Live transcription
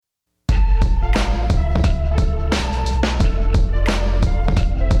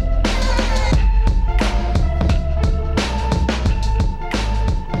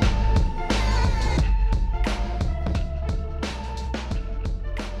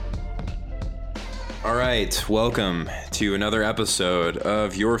All right, welcome to another episode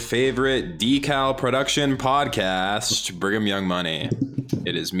of your favorite decal production podcast, Brigham Young Money.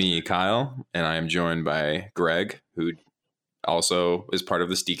 It is me, Kyle, and I am joined by Greg, who also is part of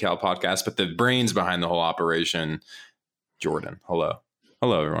this decal podcast, but the brains behind the whole operation, Jordan. Hello,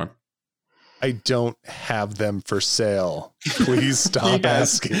 everyone. I don't have them for sale. Please stop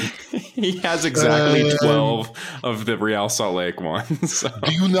asking. He has exactly 12 of the Real Salt Lake ones. So.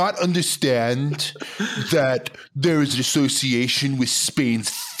 Do you not understand that there is an association with Spain's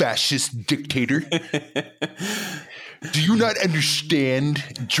fascist dictator? Do you not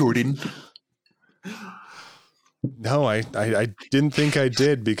understand, Jordan? No, I didn't think I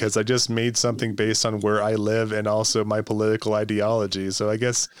did because I just made something based on where I live and also my political ideology. So I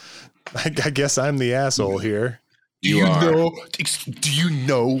guess I'm the asshole here. Do you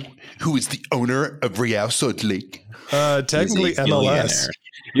know who is the owner of Real Salt Lake? Technically MLS.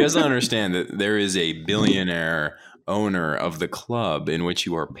 You guys don't understand that there is a billionaire owner of the club in which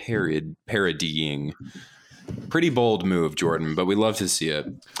you are parodying. Pretty bold move, Jordan, but we love to see it.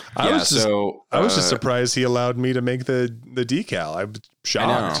 I was just surprised he allowed me to make the decal. I'm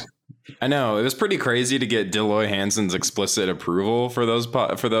shocked. I know it was pretty crazy to get Deloy Hansen's explicit approval for those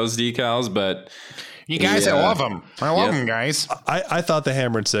decals, but you guys, I love them. I love them, guys. I thought the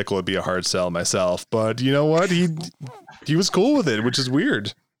hammer and sickle would be a hard sell myself, but you know what? He was cool with it, which is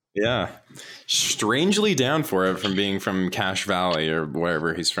weird. Yeah, strangely down for it from being from Cache Valley or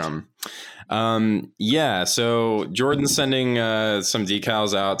wherever he's from. So Jordan's sending some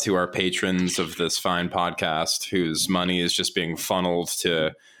decals out to our patrons of this fine podcast whose money is just being funneled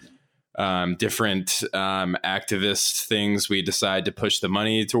to different activist things we decide to push the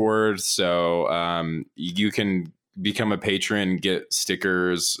money towards. So you can become a patron, get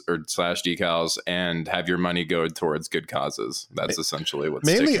stickers or / decals, and have your money go towards good causes. That's essentially what's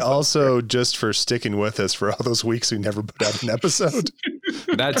mainly also just for sticking with us for all those weeks we never put out an episode.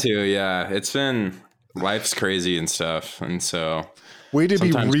 That too, yeah. It's been life's crazy and stuff, and so way to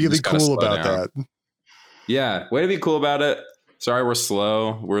be really cool about that. Yeah, way to be cool about it. Sorry, we're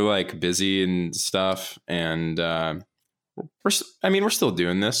slow. We're like busy and stuff, and we're still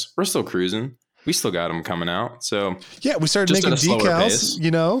doing this. We're still cruising. We still got them coming out. So yeah, we started making decals.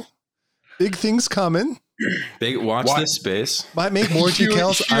 You know, big things coming. Watch this space. Might make more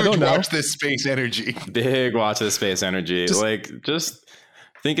decals. I don't know. Watch this space energy. Big watch this space energy. Just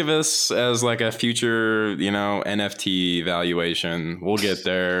think of us as like a future, NFT valuation. We'll get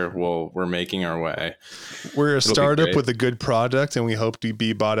there. We're making our way. We're a startup with a good product, and we hope to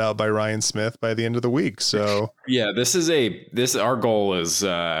be bought out by Ryan Smith by the end of the week. So yeah, our goal is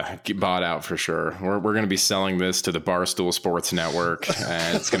get bought out for sure. We're going to be selling this to the Barstool Sports Network,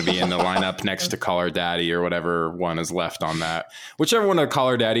 and it's going to be in the lineup next to Call Her Daddy or whatever one is left on that. Whichever one of the Call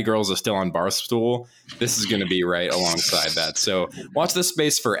Her Daddy girls is still on Barstool, this is going to be right alongside that. So watch this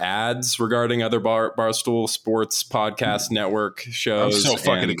space for ads regarding other Barstool Sports Podcast Network shows. I'm so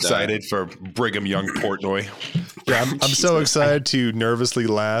fucking excited for Brigham Young Portnoy. Yeah, I'm so excited to nervously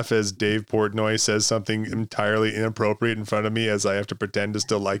laugh as Dave Portnoy says something entirely inappropriate in front of me as I have to pretend to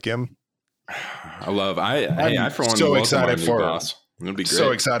still like him. I for one so excited for boss. It'll be great.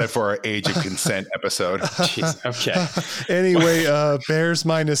 So excited for our age of consent episode. Jeez, okay. Anyway, Bears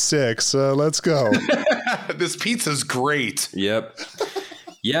 -6. Let's go. This pizza's great. Yep.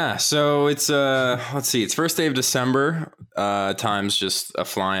 Yeah, so it's let's see, it's first day of December. Time's just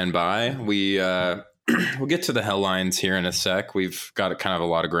flying by. We'll get to the headlines here in a sec. We've got kind of a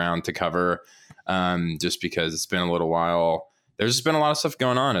lot of ground to cover, just because it's been a little while. There's just been a lot of stuff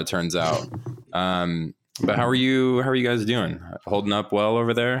going on, it turns out. But how are you guys doing? Holding up well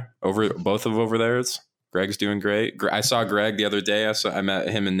over there? Over there's? Greg's doing great. I saw Greg the other day. I met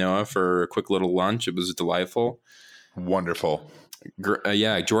him and Noah for a quick little lunch. It was delightful. Wonderful.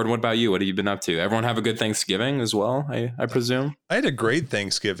 Yeah, Jordan, what about you? What have you been up to? Everyone have a good Thanksgiving as well, I presume? I had a great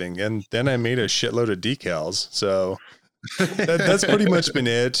Thanksgiving, and then I made a shitload of decals. So that's pretty much been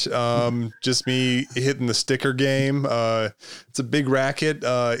it. Just me hitting the sticker game. It's a big racket.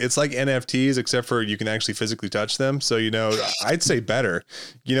 It's like NFTs, except for you can actually physically touch them. So, I'd say better.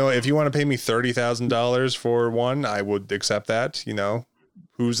 If you want to pay me $30,000 for one, I would accept that.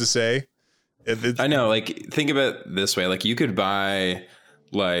 Who's to say? I know, think of it this way. You could buy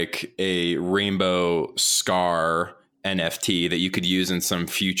a rainbow scar NFT that you could use in some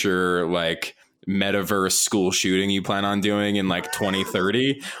future metaverse school shooting you plan on doing in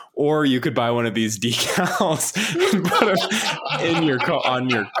 2030, or you could buy one of these decals and put them on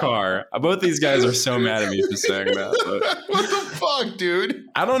your car. Both these guys are so mad at me for saying that. But. What the fuck, dude?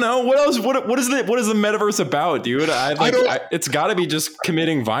 I don't know what else. What is the metaverse about, dude? It's got to be just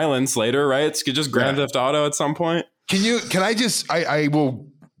committing violence later, right? It's just Grand Theft Auto at some point. I will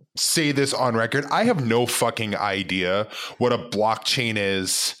say this on record. I have no fucking idea what a blockchain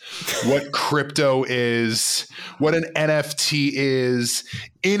is, what crypto is, what an NFT is,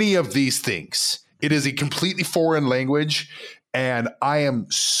 any of these things. It is a completely foreign language, and I am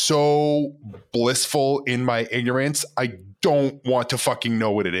so blissful in my ignorance. I don't want to fucking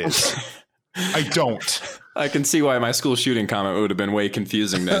know what it is. I don't. I can see why my school shooting comment would have been way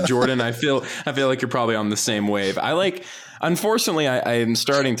confusing then. Jordan, I feel like you're probably on the same wave. Unfortunately, I am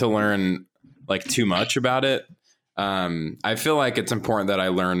starting to learn like too much about it. I feel like it's important that I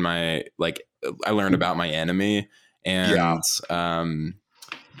learn about my enemy, and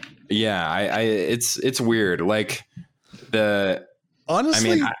it's weird. Like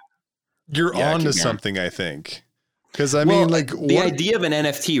honestly, you're on to something, I think. Because the idea of an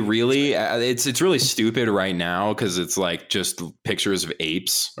NFT really, it's really stupid right now because it's like just pictures of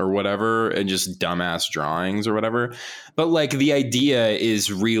apes or whatever and just dumbass drawings or whatever. But like the idea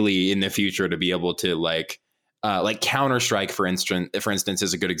is really in the future to be able to like Counter-Strike, for instance,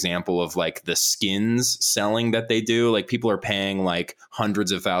 is a good example of like the skins selling that they do. Like people are paying like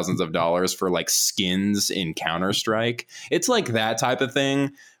hundreds of thousands of dollars for like skins in Counter-Strike. It's like that type of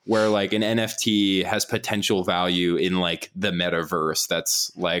thing, where like an NFT has potential value in like the metaverse.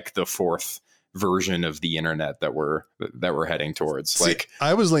 That's like the fourth version of the internet that we're heading towards. See, like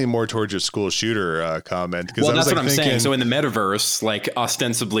I was leaning more towards your school shooter comment. Well, that's what I'm saying. So in the metaverse, like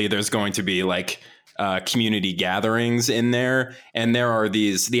ostensibly there's going to be like community gatherings in there, and there are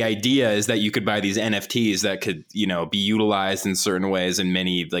the idea is that you could buy these NFTs that could, be utilized in certain ways in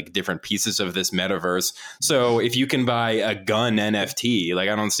many like different pieces of this metaverse. So if you can buy a gun NFT, like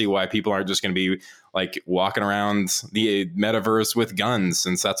I don't see why people aren't just going to be like walking around the metaverse with guns,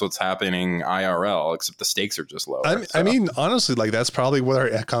 since that's what's happening IRL, except the stakes are just lower. I mean, honestly, like that's probably what our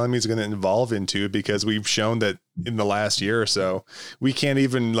economy is going to evolve into, because we've shown that in the last year or so, we can't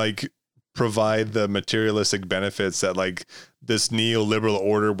even like provide the materialistic benefits that like this neoliberal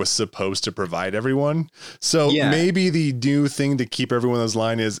order was supposed to provide everyone. So maybe the new thing to keep everyone in this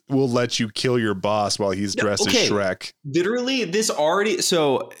line is we'll let you kill your boss while he's dressed as Shrek. Literally,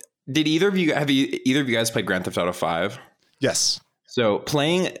 So did either of you guys played Grand Theft Auto 5? Yes. So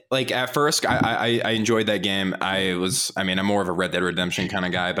playing, like at first, I enjoyed that game. I'm more of a Red Dead Redemption kind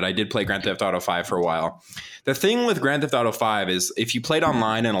of guy, but I did play Grand Theft Auto 5 for a while. The thing with Grand Theft Auto 5 is if you played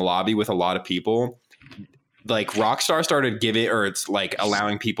online in a lobby with a lot of people, like Rockstar started it's like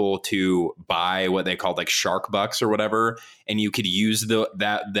allowing people to buy what they called like Shark Bucks or whatever, and you could use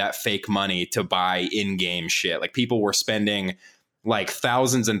that fake money to buy in-game shit. Like people were spending like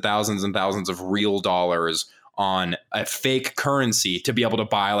thousands and thousands and thousands of real dollars on a fake currency to be able to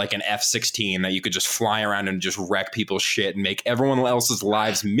buy like an F-16 that you could just fly around and just wreck people's shit and make everyone else's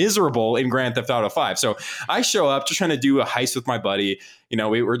lives miserable in Grand Theft Auto 5. So I show up just trying to do a heist with my buddy.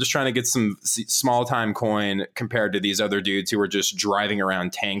 We're just trying to get some small time coin compared to these other dudes who are just driving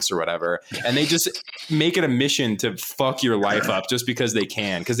around tanks or whatever. And they just make it a mission to fuck your life up just because they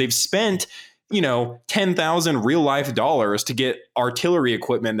can, because they've spent 10,000 real life dollars to get artillery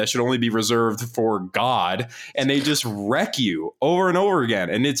equipment that should only be reserved for God. And they just wreck you over and over again.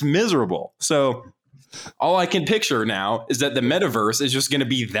 And it's miserable. So all I can picture now is that the metaverse is just going to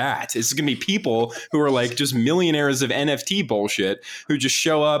be that. It's going to be people who are like just millionaires of NFT bullshit who just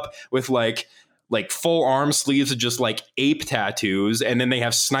show up with like full arm sleeves of just like ape tattoos. And then they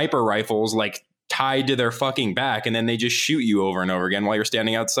have sniper rifles like tied to their fucking back. And then they just shoot you over and over again while you're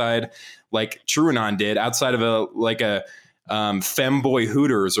standing outside, like TrueAnon did outside of a femboy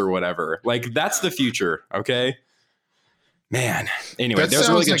Hooters or whatever. Like that's the future. Okay, man. Anyway, there's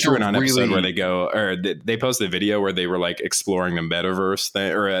a really good TrueAnon episode where they go, or they posted a video where they were like exploring the metaverse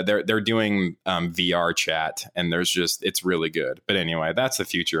they're doing VR chat, and it's really good. But anyway, that's the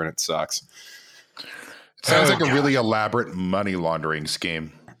future and it sucks. It sounds like a really elaborate money laundering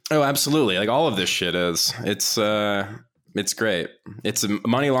scheme. Oh, absolutely. Like all of this shit is. It's great. It's a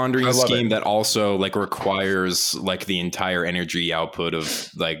money laundering scheme that also like requires like the entire energy output of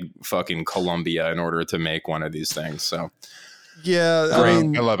like fucking Colombia in order to make one of these things. So yeah, I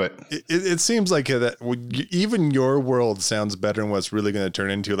love it. It seems like that even your world sounds better than what's really going to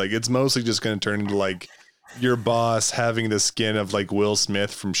turn into. Like it's mostly just going to turn into like your boss having the skin of like Will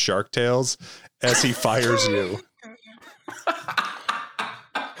Smith from Shark Tales as he fires you.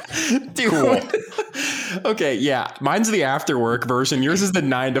 Dude, Okay, yeah. Mine's the after work version. Yours is the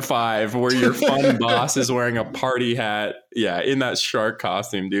 9 to 5 where your fun boss is wearing a party hat. Yeah, in that shark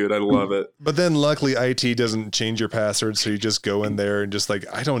costume, dude. I love it. But then luckily IT doesn't change your password, so you just go in there and just like,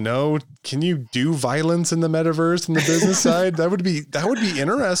 I don't know, can you do violence in the metaverse in the business side? That would be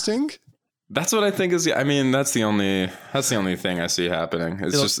interesting. That's what I think is. I mean, that's the only thing I see happening.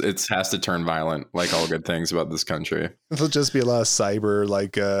 It has to turn violent, like all good things about this country. It'll just be a lot of cyber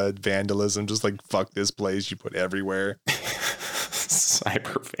vandalism, just like fuck this place you put everywhere.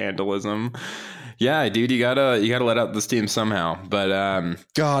 Cyber vandalism. Yeah, dude, you gotta let out the steam somehow. But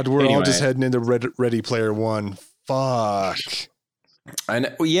God, we're all just heading into Ready Player One. Fuck. I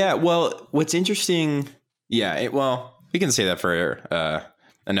know. Yeah. Well, what's interesting? Yeah. We can say that for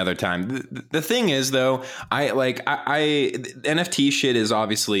another time. The thing is, though, I NFT shit is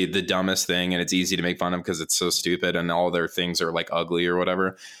obviously the dumbest thing, and it's easy to make fun of because it's so stupid and all their things are like ugly or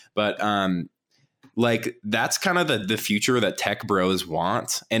whatever. But like that's kind of the future that tech bros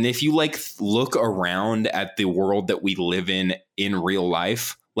want. And if you like look around at the world that we live in real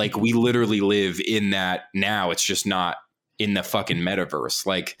life, like we literally live in that now. It's just not in the fucking metaverse.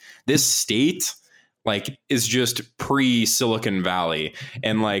 Like this state like is just pre-Silicon Valley,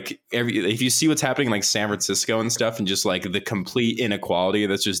 and like if you see what's happening like San Francisco and stuff, and just like the complete inequality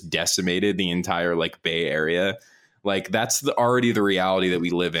that's just decimated the entire like Bay Area, like that's already the reality that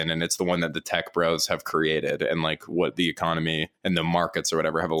we live in, and it's the one that the tech bros have created, and like what the economy and the markets or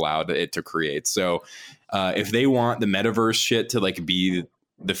whatever have allowed it to create. So if they want the metaverse shit to like be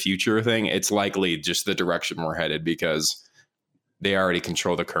the future thing, it's likely just the direction we're headed because they already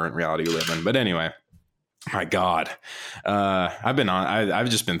control the current reality we live in. But anyway. My God, I've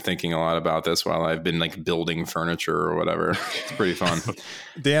just been thinking a lot about this while I've been like building furniture or whatever. It's pretty fun.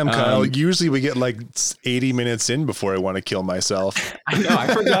 Damn, Kyle. Usually we get like 80 minutes in before I want to kill myself. I know.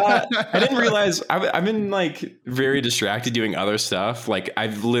 I forgot. I didn't realize I've been like very distracted doing other stuff. Like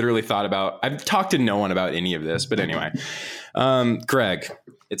I've literally I've talked to no one about any of this. But anyway, Greg,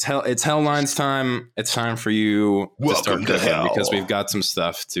 it's Hellline's time. It's time for you to start cooking because we've got some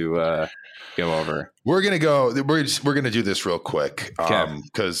stuff to go over. We're gonna do this real quick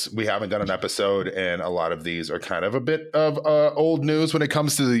because we haven't done an episode, and a lot of these are kind of a bit of old news when it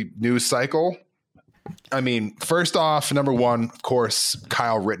comes to the news cycle. I mean, first off, number one, of course,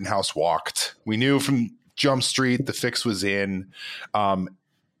 Kyle Rittenhouse walked. We knew from Jump Street the fix was in.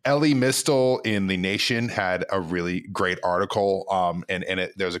 Ellie Mistel in The Nation had a really great article, and in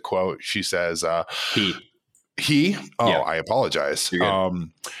it there's a quote. She says, He? Oh, yeah. I apologize.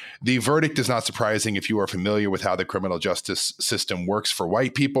 The verdict is not surprising if you are familiar with how the criminal justice system works for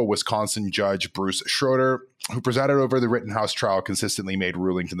white people. Wisconsin Judge Bruce Schroeder, who presided over the Rittenhouse trial, consistently made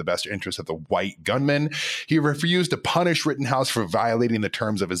rulings in the best interest of the white gunman. He refused to punish Rittenhouse for violating the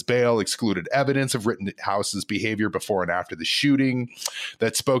terms of his bail, excluded evidence of Rittenhouse's behavior before and after the shooting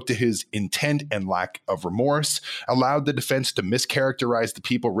that spoke to his intent and lack of remorse, allowed the defense to mischaracterize the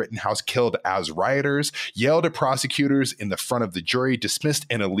people Rittenhouse killed as rioters, yelled at prosecutors in the front of the jury, dismissed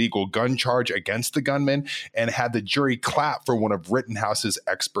an illegal gun charge against the gunman, and had the jury clap for one of Rittenhouse's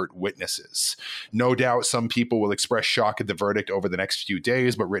expert witnesses. No doubt some people will express shock at the verdict over the next few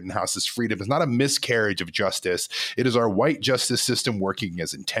days, but Rittenhouse's freedom is not a miscarriage of justice. It is our white justice system working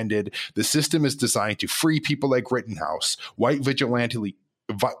as intended. The system is designed to free people like Rittenhouse, white vigilantes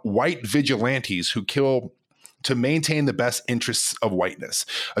who kill to maintain the best interests of whiteness.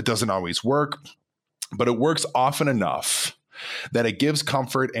 It doesn't always work, but it works often enough that it gives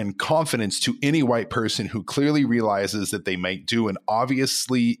comfort and confidence to any white person who clearly realizes that they might do an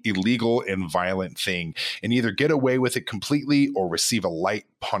obviously illegal and violent thing and either get away with it completely or receive a light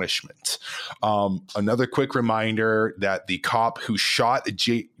punishment. Another quick reminder that the cop who shot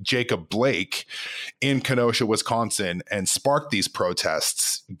Jacob Blake in Kenosha, Wisconsin, and sparked these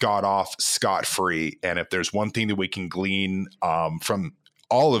protests got off scot-free. And if there's one thing that we can glean from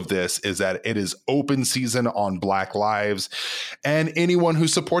all of this is that it is open season on Black lives and anyone who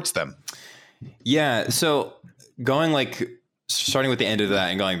supports them. Yeah. So going starting with the end of that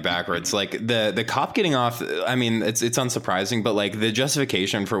and going backwards, like the cop getting off, I mean, it's unsurprising, but like the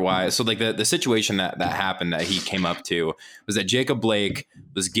justification for why, so like the situation that happened that he came up to was that Jacob Blake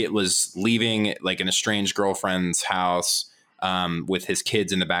was leaving like an estranged girlfriend's house with his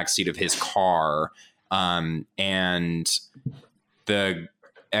kids in the backseat of his car. And the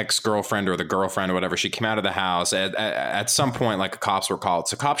ex-girlfriend or the girlfriend or whatever, she came out of the house at some point, like cops were called.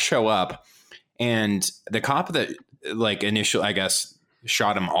 So cops show up, and the cop that like initially, I guess,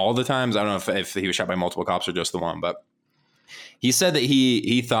 shot him all the times. I don't know if he was shot by multiple cops or just the one, but he said that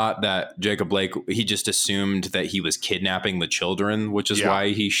he thought that Jacob Blake, he just assumed that he was kidnapping the children, which is why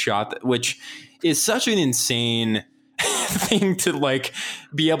he shot, which is such an insane thing to like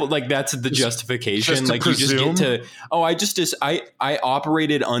be able, like that's the justification. Like presume. You just get to, I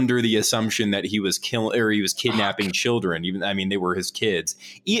operated under the assumption that he was kidnapping children. Even, I mean, they were his kids.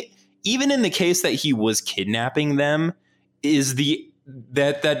 Even in the case that he was kidnapping them,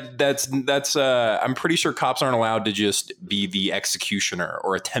 that's I'm pretty sure cops aren't allowed to just be the executioner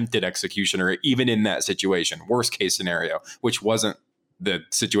or attempted executioner, even in that situation. Worst case scenario, which wasn't the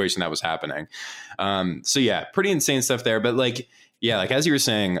situation that was happening. So yeah, pretty insane stuff there. But like, yeah, like as you were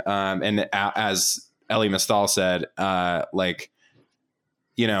saying, and as Elie Mystal said, like,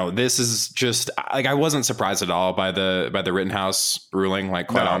 you know, this is just like, I wasn't surprised at all by the Rittenhouse ruling, like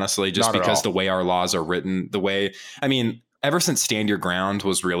quite honestly, just because the way our laws are written, the way, I mean, ever since Stand Your Ground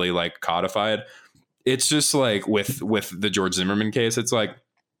was really like codified, it's just like with the George Zimmerman case, it's like,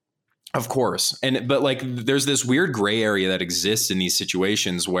 of course. But like, there's this weird gray area that exists in these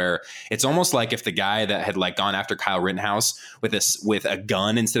situations where it's almost like if the guy that had like gone after Kyle Rittenhouse with a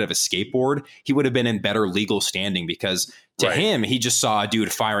gun instead of a skateboard, he would have been in better legal standing because to him, he just saw a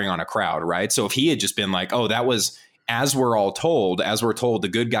dude firing on a crowd. Right. So if he had just been like, oh, that was, as we're told, the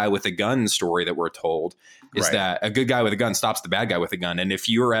good guy with a gun story that we're told is that a good guy with a gun stops the bad guy with a gun. And if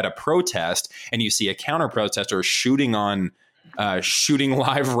you're at a protest and you see a counter protester shooting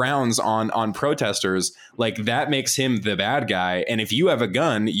live rounds on protesters, like that makes him the bad guy. And if you have a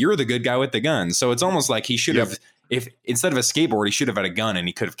gun, you're the good guy with the gun. So it's almost like he should have, if instead of a skateboard, he should have had a gun and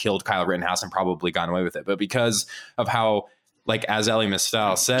he could have killed Kyle Rittenhouse and probably gotten away with it. But because of how, like, as Elie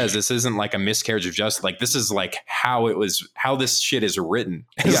Mystal says, this isn't like a miscarriage of justice. Like, this is like how this shit is written.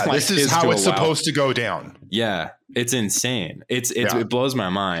 Yeah, like, this is how it's supposed to go down. Yeah, it's insane. It blows my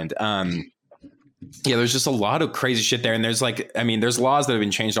mind. Yeah, there's just a lot of crazy shit there. And there's like, I mean, there's laws that have been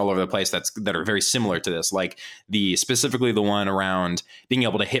changed all over the place that are very similar to this. Like specifically the one around being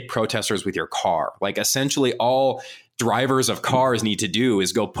able to hit protesters with your car. Like essentially all drivers of cars need to do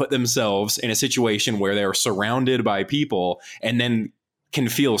is go put themselves in a situation where they're surrounded by people and then can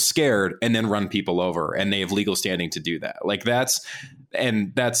feel scared and then run people over. And they have legal standing to do that. Like that's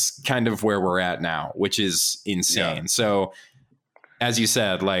kind of where we're at now, which is insane. Yeah. So as you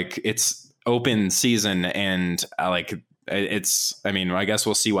said, like it's open season and like it's, I mean, I guess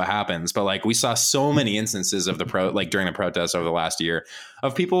we'll see what happens, but like we saw so many instances of during the protests over the last year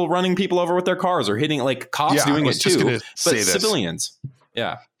of people running people over with their cars or hitting, like cops doing it too, but civilians.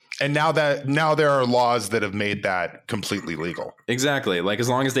 Yeah. And now there are laws that have made that completely legal. Exactly. Like as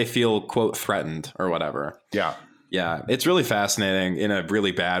long as they feel quote threatened or whatever. Yeah. Yeah. It's really fascinating in a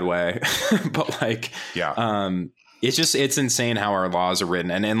really bad way, but like, it's insane how our laws are written.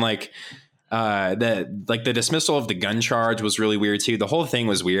 And like, the dismissal of the gun charge was really weird too. The whole thing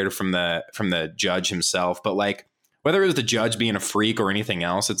was weird from the judge himself, but like whether it was the judge being a freak or anything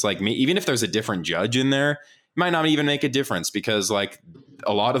else, it's like even if there's a different judge in there, it might not even make a difference because like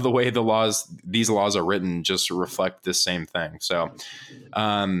a lot of the way these laws are written just reflect the same thing. So,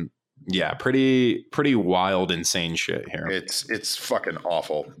 yeah, pretty wild, insane shit here. It's fucking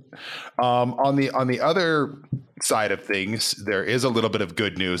awful. On the other side of things, there is a little bit of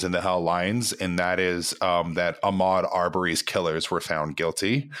good news in the Hell Lines, and that is that Ahmaud Arbery's killers were found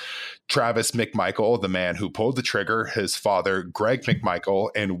guilty. Travis McMichael, the man who pulled the trigger, his father, Greg McMichael,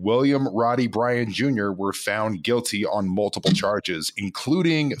 and William Roddy Bryan Jr. were found guilty on multiple charges,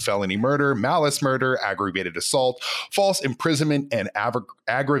 including felony murder, malice murder, aggravated assault, false imprisonment, and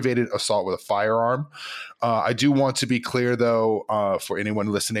aggravated assault with a firearm. I do want to be clear, though, for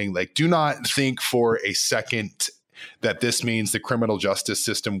anyone listening, like, do not think for a second that this means the criminal justice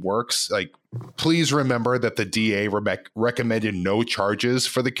system works. Like, please remember that the DA recommended no charges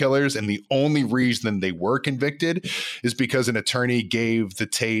for the killers, and the only reason they were convicted is because an attorney gave the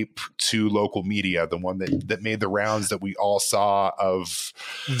tape to local media, the one that made the rounds that we all saw of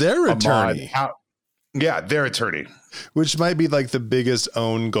their attorney. Yeah, their attorney. Which might be like the biggest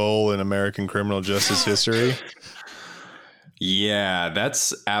own goal in American criminal justice history. Yeah,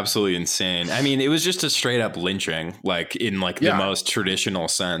 that's absolutely insane. I mean, it was just a straight up lynching, like in like the most traditional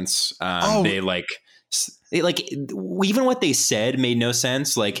sense. They even what they said made no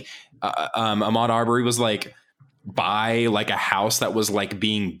sense. Like Ahmaud Arbery was like by like a house that was like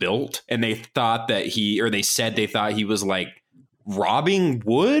being built, and they thought that they said they thought he was like robbing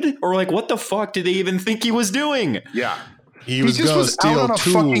wood, or like what the fuck did they even think he was doing? Yeah, he was going to steal out on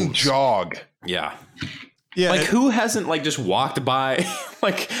tools. A fucking jog. Yeah. Yeah, like who hasn't like just walked by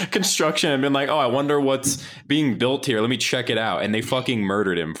like construction and been like, oh, I wonder what's being built here. Let me check it out. And they fucking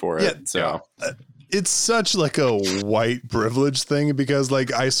murdered him for it. Yeah, so it's such like a white privilege thing because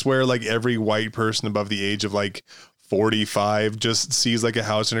like I swear like every white person above the age of like 45 just sees like a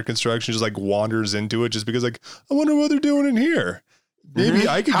house under construction, just like wanders into it just because like I wonder what they're doing in here. Maybe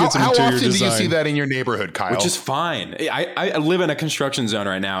I could get some interior design. How often do you see that in your neighborhood, Kyle? Which is fine. I live in a construction zone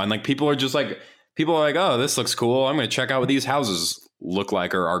right now, and like people are like, oh, this looks cool. I'm going to check out what these houses look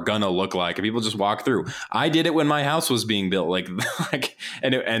like or are gonna look like, and people just walk through. I did it when my house was being built,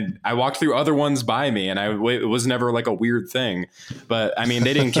 and I walked through other ones by me, and it was never like a weird thing. But I mean,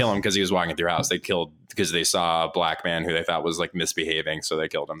 they didn't kill him because he was walking through a house. They killed because they saw a black man who they thought was like misbehaving, so they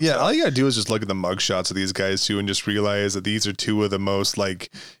killed him. Yeah, all you gotta do is just look at the mugshots of these guys too, and just realize that these are two of the most like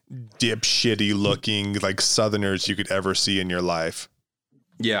dipshitty looking like Southerners you could ever see in your life.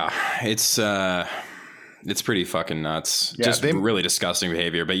 Yeah, it's pretty fucking nuts. Yeah, just really disgusting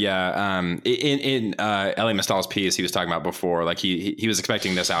behavior. But yeah, in Elie Mystal's piece, he was talking about before, like he was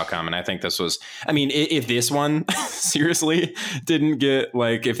expecting this outcome. And I think this was, I mean, if this one seriously didn't get,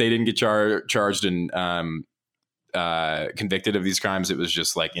 like, if they didn't get charged and convicted of these crimes, it was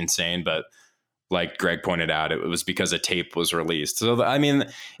just like insane. But like Greg pointed out, it was because a tape was released. So, I mean,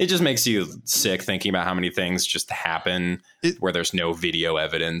 it just makes you sick thinking about how many things just happen where there's no video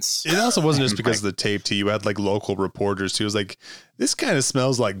evidence. It also wasn't just because of the tape too. You had like local reporters who was like, this kind of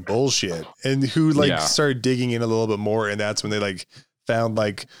smells like bullshit. And who started digging in a little bit more. And that's when they like found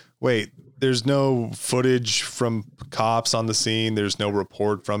like, wait, there's no footage from cops on the scene. There's no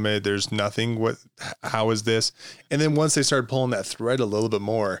report from it. There's nothing. How is this? And then once they started pulling that thread a little bit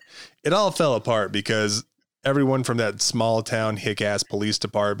more, it all fell apart because everyone from that small town hick ass police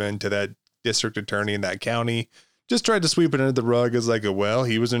department to that district attorney in that county just tried to sweep it under the rug as like, well,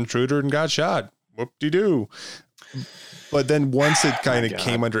 he was an intruder and got shot. Whoop-de-doo. But then once it kind of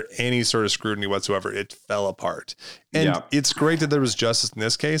came under any sort of scrutiny whatsoever, it fell apart. And it's great that there was justice in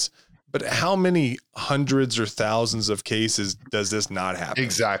this case. But how many hundreds or thousands of cases does this not happen?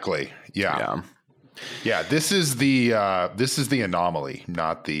 Exactly. Yeah. This is the anomaly,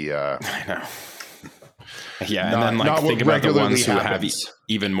 not the. I know. Yeah, and then like think about the ones who have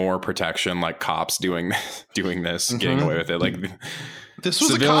even more protection, like cops doing this, getting away with it. Like this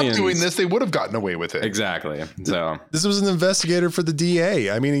was civilians. A cop doing this, they would have gotten away with it. Exactly. So this was an investigator for the DA.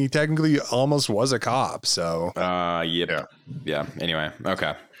 I mean, he technically almost was a cop. So. Yeah. Anyway.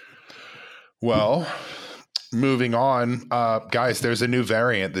 Okay. Well, moving on, guys, there's a new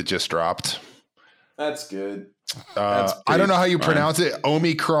variant that just dropped. That's good. I don't know how you pronounce it.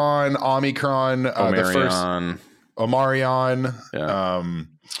 Omicron, Omarion. The first Omarion. Yeah.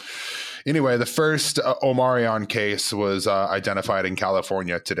 Anyway, the first Omarion case was identified in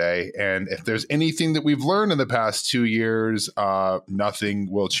California today. And if there's anything that we've learned in the past 2 years,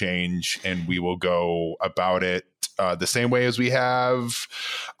 nothing will change and we will go about it the same way as we have.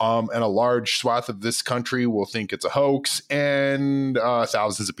 And a large swath of this country will think it's a hoax and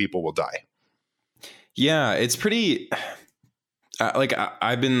thousands of people will die. Yeah, it's pretty...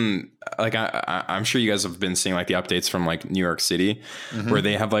 I'm sure you guys have been seeing like the updates from like New York City, where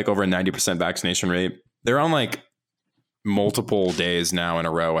they have like over a 90% vaccination rate. They're on like multiple days now in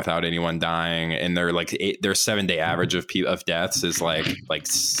a row without anyone dying, and they're like their 7-day average of deaths is like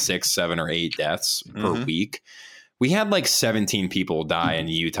 6, 7, or 8 deaths per week. We had like 17 people die in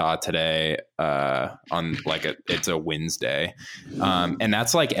Utah today on like it's a Wednesday. And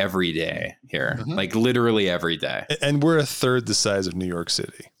that's like every day here, like literally every day. And we're a third the size of New York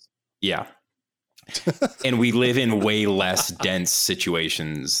City. Yeah. And we live in way less dense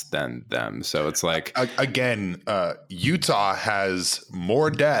situations than them. So it's like, again, Utah has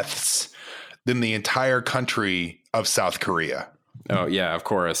more deaths than the entire country of South Korea. Oh yeah, of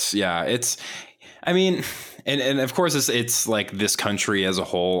course. Yeah. And of course, it's like this country as a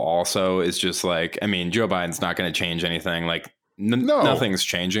whole also is just like, I mean, Joe Biden's not going to change anything. Like nothing's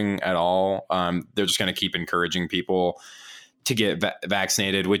changing at all. They're just going to keep encouraging people to get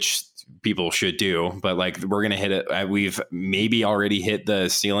vaccinated, which people should do. But like, we're going to hit it. We've maybe already hit the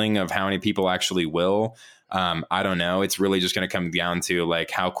ceiling of how many people actually will. I don't know. It's really just going to come down to like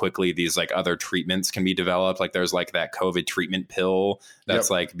how quickly these like other treatments can be developed. Like there's like that COVID treatment pill that's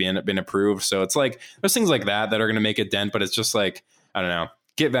like been approved. So it's like there's things like that are going to make a dent. But it's just like, I don't know,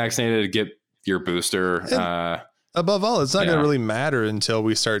 get vaccinated, get your booster. Above all, it's not going to really matter until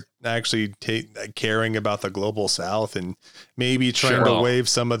we start actually caring about the global South and maybe trying to waive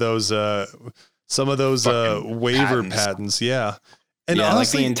some of those waiver patents. Yeah. And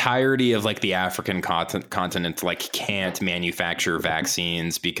honestly, like the entirety of like the African continent like can't manufacture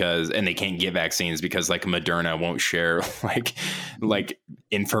vaccines and they can't get vaccines because like Moderna won't share like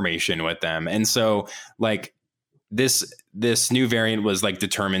information with them. And so like this new variant was like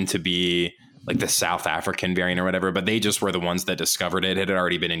determined to be like the South African variant or whatever, but they just were the ones that discovered it. It had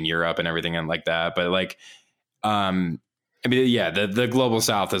already been in Europe and everything and like that. But like, I mean, yeah, the global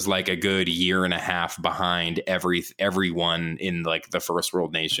South is like a good year and a half behind everyone in like the first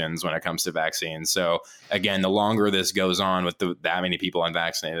world nations when it comes to vaccines. So again, the longer this goes on with that many people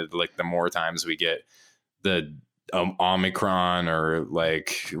unvaccinated, like the more times we get the Omicron or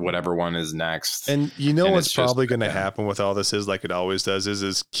like whatever one is next. And you know what's probably going to happen with all this is like it always does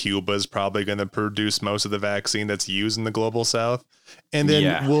is Cuba's probably going to produce most of the vaccine that's used in the global South. And then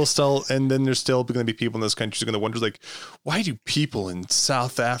there's still going to be people in those countries who are going to wonder like, why do people in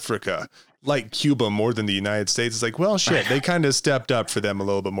South Africa like Cuba more than the United States? It's like, well, shit, they kind of stepped up for them a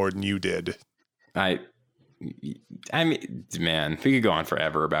little bit more than you did. I mean, man, we could go on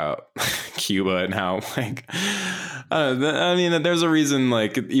forever about Cuba and how, like, I mean, there's a reason,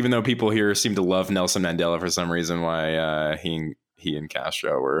 like, even though people here seem to love Nelson Mandela for some reason, why he and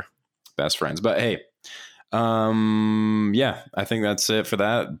Castro were best friends. But hey, yeah, I think that's it for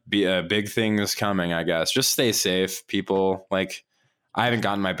that. Big things coming, I guess. Just stay safe, people. Like, I haven't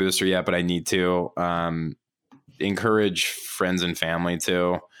gotten my booster yet, but I need to. Encourage friends and family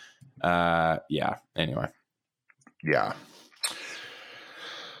to. Yeah. Anyway. Yeah.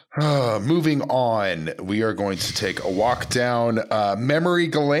 Moving on, we are going to take a walk down memory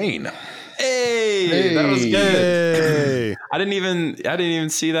lane. Hey, that was good. Hey. I didn't even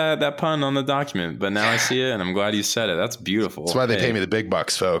see that pun on the document, but now I see it, and I'm glad you said it. That's beautiful. That's why they pay me the big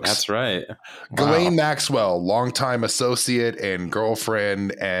bucks, folks. That's right. Ghislaine Maxwell, longtime associate and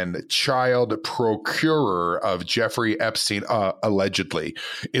girlfriend and child procurer of Jeffrey Epstein, allegedly,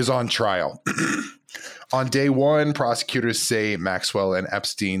 is on trial. On day one, prosecutors say Maxwell and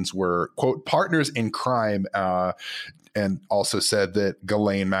Epstein's were, quote, partners in crime, and also said that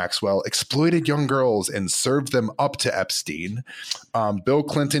Ghislaine Maxwell exploited young girls and served them up to Epstein. Bill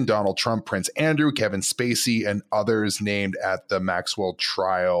Clinton, Donald Trump, Prince Andrew, Kevin Spacey, and others named at the Maxwell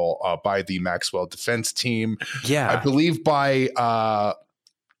trial by the Maxwell defense team. Yeah. I believe by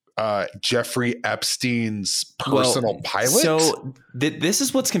Jeffrey Epstein's personal pilot. So this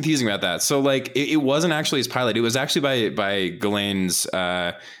is what's confusing about that. So like it wasn't actually his pilot. It was actually by Ghislaine's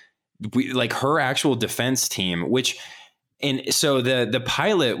like her actual defense team, and so the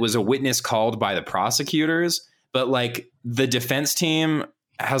pilot was a witness called by the prosecutors, but like the defense team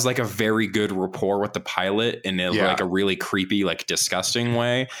has like a very good rapport with the pilot in like a really creepy, like disgusting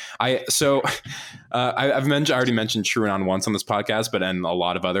way. I already mentioned TrueAnon once on this podcast, but and a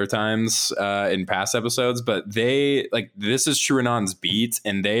lot of other times in past episodes. But they this is TrueAnon's beat,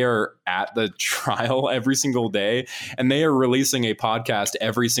 and they are at the trial every single day, and they are releasing a podcast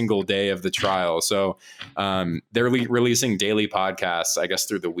every single day of the trial. So they're releasing daily podcasts, I guess,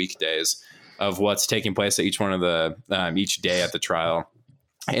 through the weekdays of what's taking place at each one of the each day at the trial.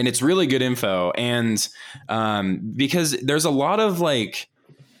 And it's really good info. And because there's a lot of like,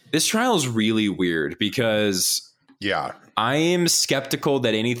 this trial is really weird because I am skeptical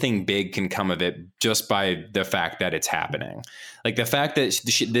that anything big can come of it just by the fact that it's happening. Like the fact that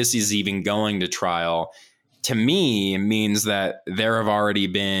this is even going to trial to me means that there have already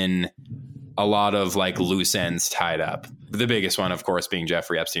been a lot of like loose ends tied up. The biggest one, of course, being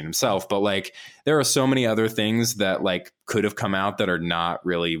Jeffrey Epstein himself. But like, there are so many other things that like could have come out that are not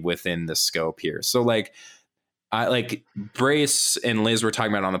really within the scope here. So like, Brace and Liz were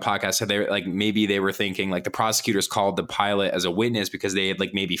talking about on the podcast how they like maybe they were thinking like the prosecutors called the pilot as a witness because they had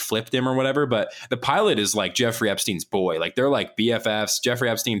like maybe flipped him or whatever. But the pilot is like Jeffrey Epstein's boy. Like they're like BFFs. Jeffrey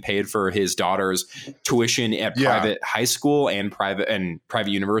Epstein paid for his daughter's tuition at private high school and private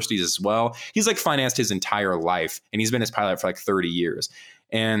universities as well. He's like financed his entire life, and he's been his pilot for like 30 years.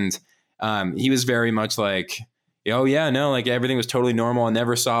 And he was very much like, oh yeah, no, like everything was totally normal. I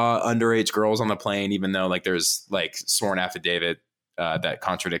never saw underage girls on the plane, even though like there's like sworn affidavit that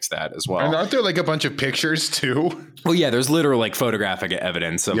contradicts that as well. And aren't there like a bunch of pictures too? Well, yeah, there's literal like photographic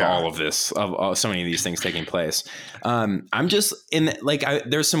evidence of all of this, of so many of these things taking place. I'm just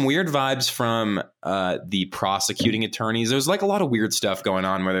there's some weird vibes from the prosecuting attorneys. There's like a lot of weird stuff going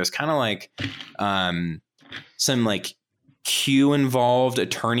on where there's kind of like some like Q involved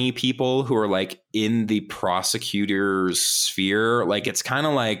attorney people who are like in the prosecutor's sphere. Like it's kind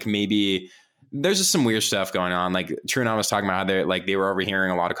of like maybe there's just some weird stuff going on. Like TrueAnon was talking about how they were overhearing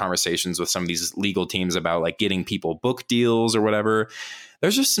a lot of conversations with some of these legal teams about like getting people book deals or whatever.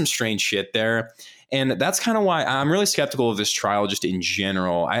 There's just some strange shit there. And that's kind of why I'm really skeptical of this trial just in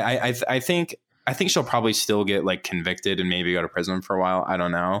general. I think she'll probably still get like convicted and maybe go to prison for a while. I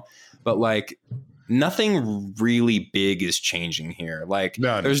don't know. But like, nothing really big is changing here. Like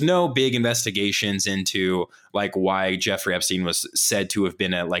None. there's no big investigations into like why Jeffrey Epstein was said to have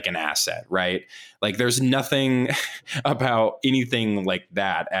been like an asset, right? Like there's nothing about anything like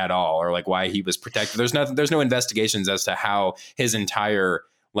that at all, or like why he was protected. There's no investigations as to how his entire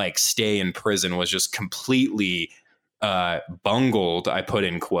like stay in prison was just completely bungled, I put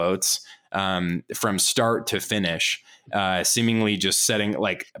in quotes, from start to finish, seemingly just setting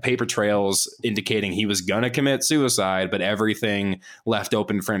like paper trails indicating he was going to commit suicide, but everything left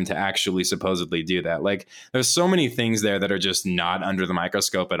open for him to actually supposedly do that. Like there's so many things there that are just not under the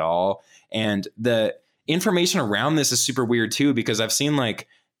microscope at all. And the information around this is super weird too, because I've seen like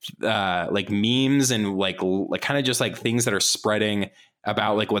memes and like kind of just like things that are spreading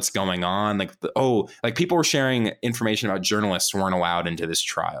about like what's going on. Like, like people were sharing information about journalists weren't allowed into this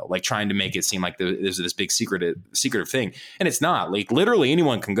trial, like trying to make it seem like there's this big secretive thing. And it's not. Like literally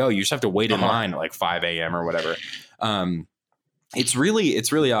anyone can go. You just have to wait in line at like 5 a.m. or whatever. It's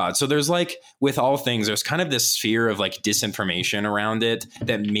really odd. So there's like, with all things, there's kind of this fear of like disinformation around it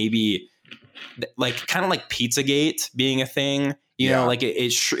that maybe like kind of like Pizzagate being a thing. You know, like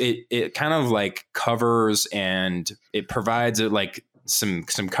it kind of like covers and it provides it like some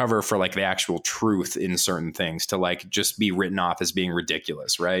cover for like the actual truth in certain things to like just be written off as being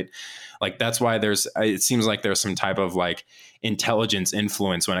ridiculous, right? Like that's why it seems like there's some type of like intelligence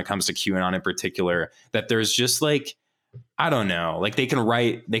influence when it comes to QAnon in particular, that there's just like, I don't know, like they can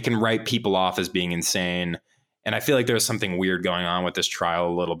write people off as being insane. And I feel like there's something weird going on with this trial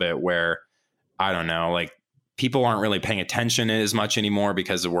a little bit where, I don't know, like people aren't really paying attention as much anymore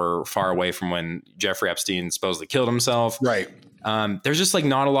because we're far away from when Jeffrey Epstein supposedly killed himself. Right. There's just like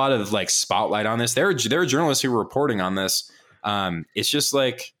not a lot of like spotlight on this. There are journalists who were reporting on this. It's just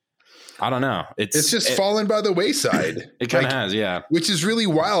like, I don't know. It's just fallen by the wayside. It kind of has, yeah. Which is really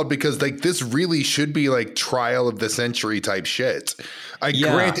wild because like this really should be like trial of the century type shit.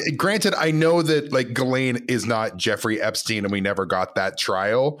 Granted, I know that like Ghislaine is not Jeffrey Epstein and we never got that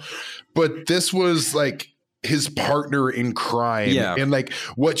trial, but this was like his partner in crime and like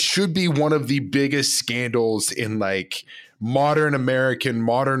what should be one of the biggest scandals in like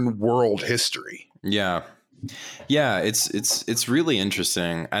modern world history. Yeah. It's really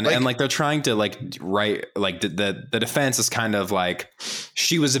interesting. And like they're trying to like write like the defense is kind of like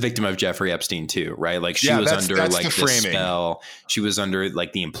she was a victim of Jeffrey Epstein too, right? Like she was under like the spell. She was under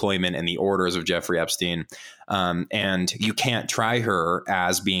like the employment and the orders of Jeffrey Epstein. And you can't try her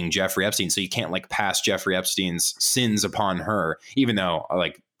as being Jeffrey Epstein. So you can't like pass Jeffrey Epstein's sins upon her, even though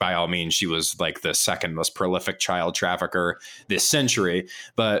like by all means she was like the second most prolific child trafficker this century.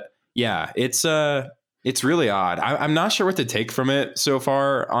 But yeah, it's really odd. I'm not sure what to take from it so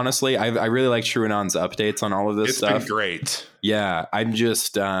far. Honestly, I really like TrueAnon's updates on all of this stuff. It's been great. Yeah, I'm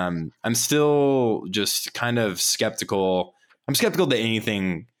just I'm still just kind of skeptical. I'm skeptical that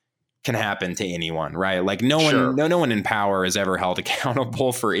anything can happen to anyone, right? Like no one in power is ever held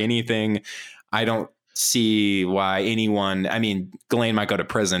accountable for anything. I don't see why anyone. I mean, Ghislaine might go to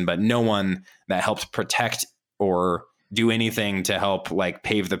prison, but no one that helped protect or do anything to help like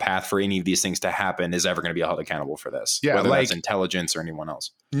pave the path for any of these things to happen is ever going to be held accountable for this. Yeah, whether that's intelligence or anyone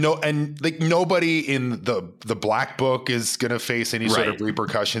else. No, and like nobody in the black book is going to face any sort of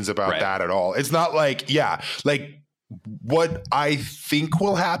repercussions about that at all. It's not like, like what I think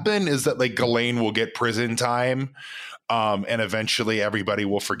will happen is that like Ghislaine will get prison time and eventually everybody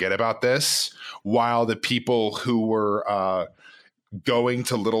will forget about this, while the people who were going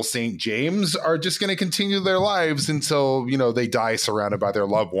to Little St. James are just going to continue their lives until, you know, they die surrounded by their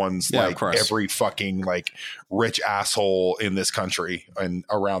loved ones, like every fucking like rich asshole in this country and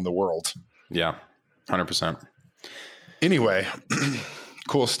around the world. Yeah, 100%. Anyway,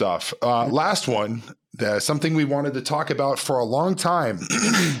 cool stuff. Last one. Something we wanted to talk about for a long time.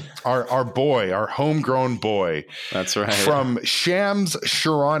 our homegrown boy. That's right. From Shams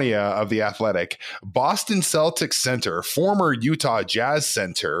Charania of The Athletic, Boston Celtics center, former Utah Jazz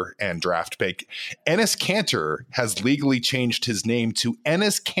center and draft pick, Enes Kanter has legally changed his name to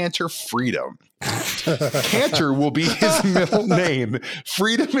Enes Kanter Freedom. Kanter will be his middle name.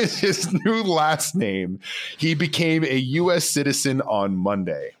 Freedom is his new last name. He became a U.S. citizen on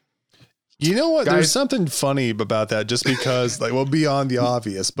Monday. You know what? Guys, there's something funny about that, just because, like, well, beyond the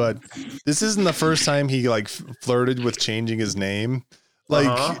obvious, but this isn't the first time he like flirted with changing his name.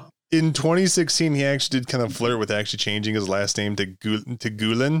 Like in 2016, he actually did kind of flirt with actually changing his last name to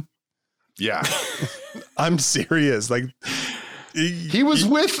Gulen. Yeah, I'm serious. Like He was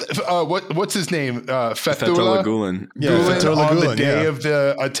with what's his name? Fethullah Gulen. Yeah, Gulen Fethullah on the Gulen, day yeah. of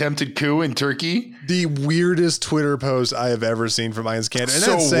the attempted coup in Turkey. The weirdest Twitter post I have ever seen from Eins Kanter. And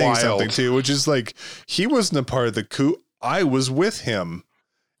So that's saying wild. something too, which is like, he wasn't a part of the coup. I was with him.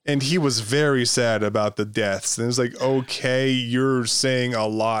 And he was very sad about the deaths. And it was like, okay, you're saying a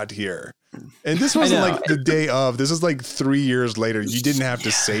lot here. And this wasn't like the day of. This is like 3 years later. You didn't have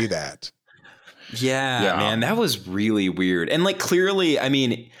to say that. Yeah, man, that was really weird. And like, clearly, I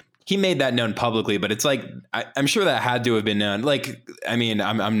mean, he made that known publicly, but it's like, I'm sure that had to have been known. Like, I mean,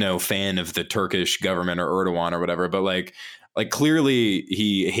 I'm no fan of the Turkish government or Erdogan or whatever, but like clearly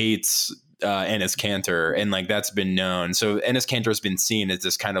he hates Enes Kanter, and like that's been known. So Enes Kanter has been seen as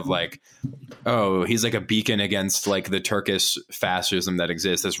this kind of like, oh, he's like a beacon against like the Turkish fascism that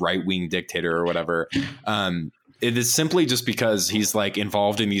exists, this right wing dictator or whatever. It is simply just because he's like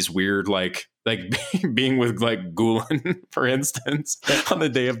involved in these weird like being with like Gulen, for instance, on the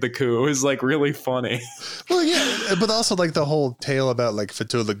day of the coup is like really funny. Well, yeah, but also like the whole tale about like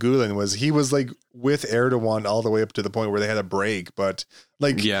Fethullah Gulen was he was like with Erdogan all the way up to the point where they had a break. But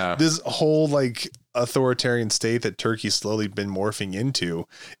like this whole like authoritarian state that Turkey's slowly been morphing into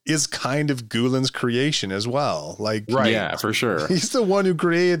is kind of Gulen's creation as well. Like, yeah, for sure. He's the one who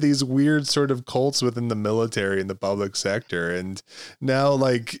created these weird sort of cults within the military and the public sector. And now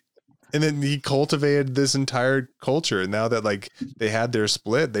like, and then he cultivated this entire culture. And now that like they had their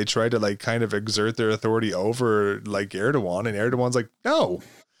split, they tried to like kind of exert their authority over like Erdogan, and Erdogan's like, no.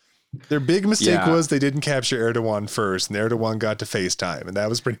 Their big mistake was they didn't capture Erdogan first, and Erdogan got to FaceTime, and that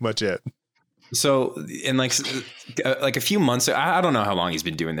was pretty much it. So in like a few months, I don't know how long he's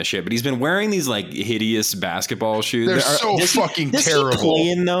been doing this shit, but he's been wearing these like hideous basketball shoes. They're so fucking terrible. Does he play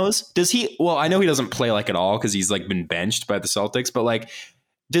in those? Does he? Well, I know he doesn't play like at all because he's like been benched by the Celtics, but like,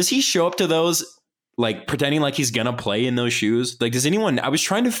 does he show up to those like pretending like he's gonna play in those shoes? Like, does anyone? I was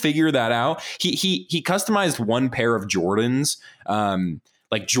trying to figure that out. He customized one pair of Jordans,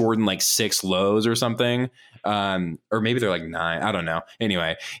 like Jordan like 6 lows or something. Or maybe they're like 9. I don't know.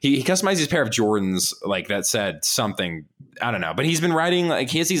 Anyway, he customized his pair of Jordans like that said something. I don't know. But he's been riding like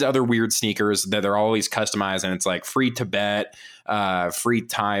he has these other weird sneakers that they're always customized, and it's like free Tibet, free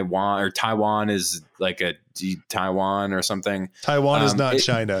Taiwan, or Taiwan is like a Taiwan or something. Taiwan is not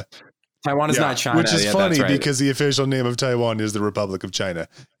China. Taiwan is not China, which is funny right. because the official name of Taiwan is the Republic of China.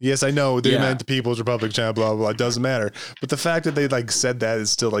 Yes, I know they meant the People's Republic of China, blah, blah, blah. It doesn't matter. But the fact that they like said that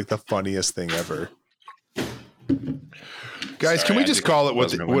is still like the funniest thing ever. Guys, can we just call it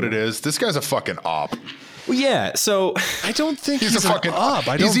what it is? This guy's a fucking op. Well, yeah. So I don't think he's a fucking op.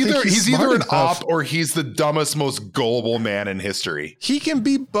 I don't think he's either an enough. op or he's the dumbest, most gullible man in history. He can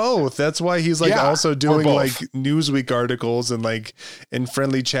be both. That's why he's like also doing like Newsweek articles and like in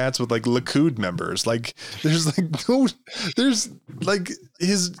friendly chats with like Likud members. Like there's like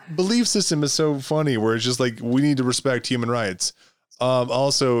his belief system is so funny where it's just like we need to respect human rights.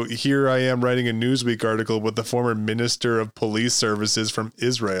 Also, here I am writing a Newsweek article with the former Minister of Police Services from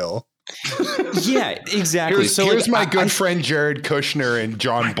Israel. Yeah, exactly. Here's my good friend Jared Kushner and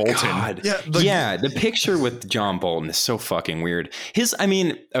John Bolton. God. Yeah, the picture with John Bolton is so fucking weird.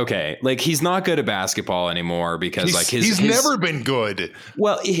 Okay, like he's not good at basketball anymore because he's never been good.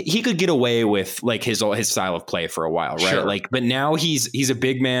 Well, he could get away with like his style of play for a while, right? Sure. Like, but now he's a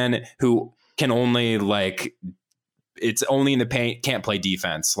big man who can only like. It's only in the paint, can't play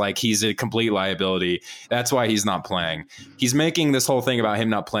defense. Like he's a complete liability. That's why he's not playing. He's making this whole thing about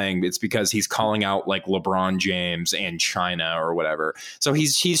him not playing. It's because he's calling out like LeBron James and China or whatever. So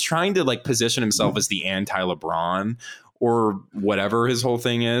he's trying to like position himself as the anti-LeBron or whatever his whole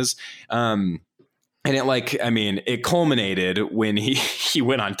thing is. And it culminated when he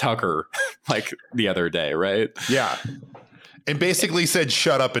went on Tucker like the other day, right? Yeah. And basically said,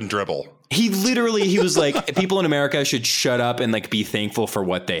 shut up and dribble. He was like, people in America should shut up and like be thankful for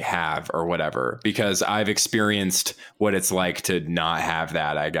what they have or whatever, because I've experienced what it's like to not have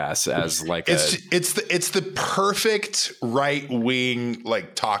that, I guess, as like it's the perfect right wing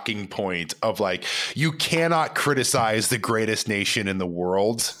like talking point of like, you cannot criticize the greatest nation in the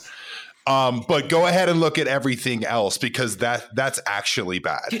world. But go ahead and look at everything else because that's actually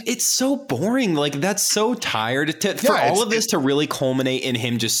bad. Dude, it's so boring. Like that's so tired for all of this to really culminate in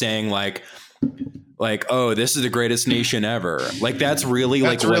him just saying like, oh, this is the greatest nation ever. Like that's really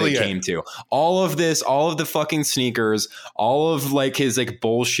like what it came to. All of this, all of the fucking sneakers, all of like his like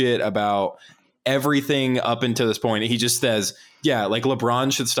bullshit about everything up until this point. He just says, yeah, like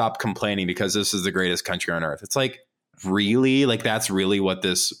LeBron should stop complaining because this is the greatest country on earth. It's like, really? Like that's really what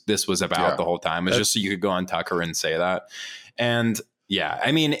this was about the whole time. It's just so you could go on Tucker and say that. And yeah,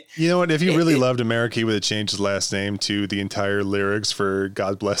 I mean, you know what? If he really loved America, he would have changed his last name to the entire lyrics for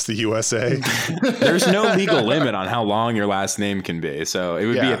 "God Bless the USA." There's no legal limit on how long your last name can be, so it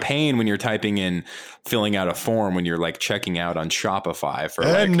would be a pain when you're typing in, filling out a form when you're like checking out on Shopify for.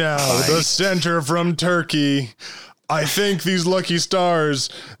 And now the center from Turkey. I thank these lucky stars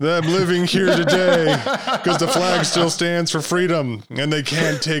that I'm living here today because the flag still stands for freedom and they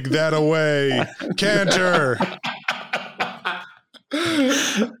can't take that away. Cantor.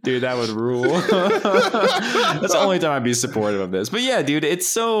 Dude, that would rule. That's the only time I'd be supportive of this. But yeah, dude, it's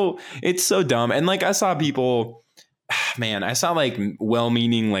so dumb. And like I saw people, man, I saw like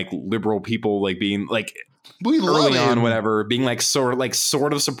well-meaning like liberal people like being like early on, whatever, being like sort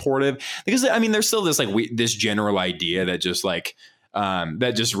of supportive, because I mean, there's still this like this general idea that just like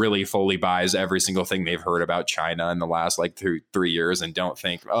that just really fully buys every single thing they've heard about China in the last like 3 years and don't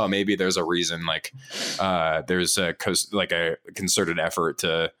think, oh, maybe there's a reason, like there's a concerted effort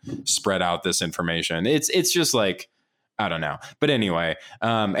to spread out this information. It's just like, I don't know. But anyway,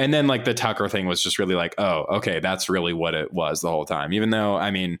 and then like the Tucker thing was just really like, oh, okay, that's really what it was the whole time. Even though,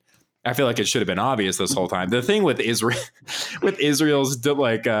 I mean, I feel like it should have been obvious this whole time. The thing with Israel's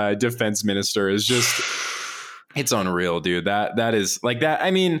defense minister is just, it's unreal, dude. That is like that. I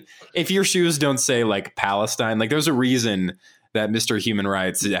mean, if your shoes don't say like Palestine, like there's a reason that Mr. Human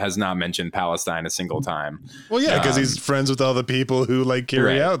Rights has not mentioned Palestine a single time. Well, yeah, because he's friends with all the people who like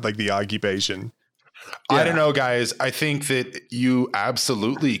carry out like the occupation. Yeah. I don't know, guys. I think that you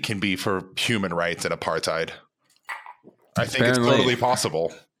absolutely can be for human rights and apartheid. I think it's totally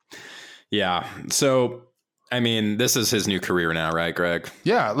possible. Yeah. So, I mean, this is his new career now, right, Greg?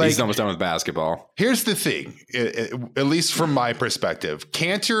 Yeah. Like, he's almost done with basketball. Here's the thing, at least from my perspective,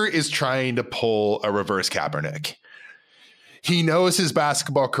 Cantor is trying to pull a reverse Kaepernick. He knows his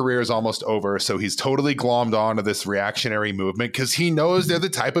basketball career is almost over, so he's totally glommed onto this reactionary movement because he knows they're the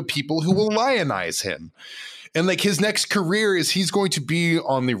type of people who will lionize him. And like his next career is he's going to be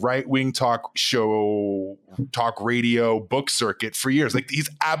on the right-wing talk show, talk radio, book circuit for years. Like he's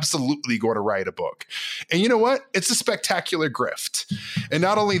absolutely going to write a book. And you know what? It's a spectacular grift. And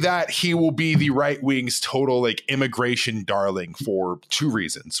not only that, he will be the right-wing's total like immigration darling for two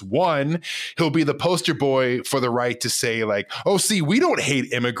reasons. One, he'll be the poster boy for the right to say like, oh, see, we don't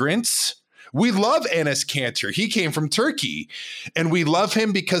hate immigrants. We love Enes Kanter. He came from Turkey, and we love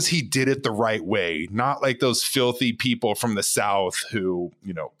him because he did it the right way, not like those filthy people from the South who,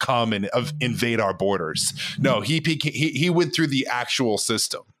 you know, come and invade our borders. No, he went through the actual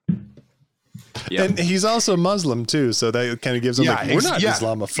system. Yep. And he's also Muslim too, so that kind of gives him like, we're not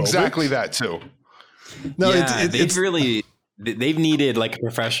Islamophobic. Exactly that too. No, yeah, they've needed like a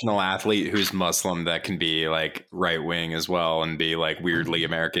professional athlete who's Muslim that can be like right wing as well and be like weirdly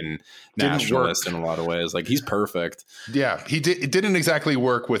American nationalist in a lot of ways. Like he's perfect. Yeah, it didn't exactly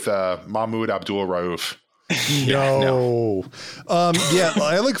work with Mahmoud Abdul Rauf. No.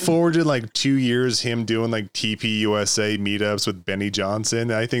 I look forward to like 2 years him doing like TP USA meetups with Benny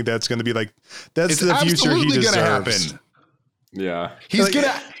Johnson. I think that's going to be like the future he deserves. Happen. Yeah, he's like,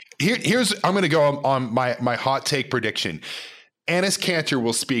 gonna. Here's I'm going to go on my hot take prediction. Enes Kanter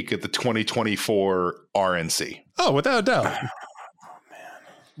will speak at the 2024 RNC. Oh, without a doubt.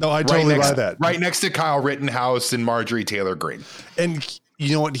 No, I totally buy that. Right next to Kyle Rittenhouse and Marjorie Taylor Greene. And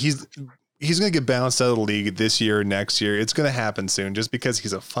you know what? He's going to get bounced out of the league this year, next year. It's going to happen soon just because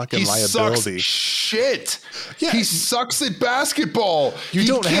he's a fucking liability. Shit. Yeah. He sucks at basketball. You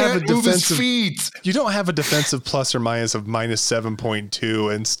don't have a defensive feet. You don't have a defensive plus or minus of minus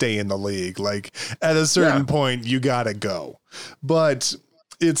 7.2 and stay in the league. Like at a certain point, you got to go. But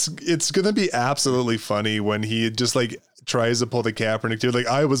it's going to be absolutely funny when he just like tries to pull the Kaepernick dude. Like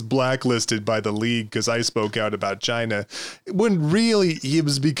I was blacklisted by the league because I spoke out about China, when really it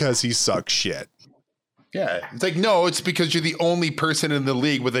was because he sucks shit. Yeah, it's like, no, it's because you're the only person in the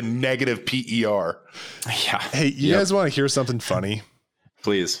league with a negative PER. Yeah. Hey, you guys want to hear something funny?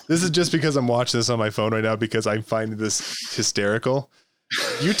 Please. This is just because I'm watching this on my phone right now because I'm finding this hysterical.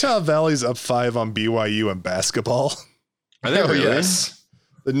 Utah Valley's up 5 on BYU in basketball. Are they really? Yes.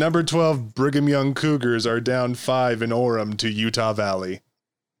 The number 12 Brigham Young Cougars are down 5 in Orem to Utah Valley.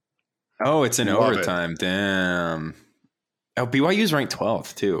 Oh, it's in overtime. Damn. Oh, BYU's ranked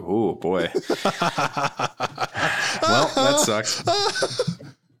 12th too. Oh boy. Well, that sucks.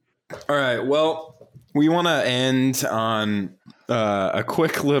 All right. Well, we want to end on a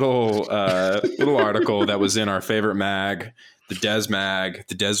quick little article that was in our favorite mag, the Des Mag,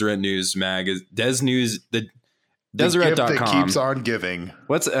 the Deseret News mag, Des News, the Deseret.com. That keeps on giving.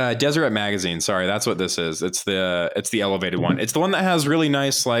 What's Deseret Magazine? Sorry, that's what this is. It's the elevated one. It's the one that has really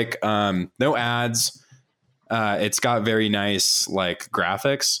nice, like, no ads. It's got very nice like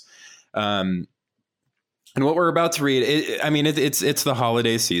graphics. And what we're about to read, it's the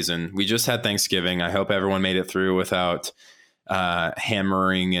holiday season. We just had Thanksgiving. I hope everyone made it through without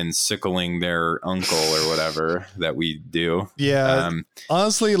hammering and sickling their uncle or whatever that we do. Yeah.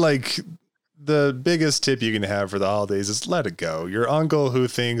 Honestly, like the biggest tip you can have for the holidays is let it go. Your uncle who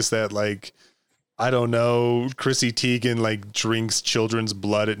thinks that like, I don't know, Chrissy Teigen like drinks children's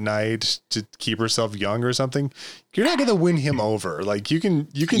blood at night to keep herself young or something. You're not going to win him over. Like you can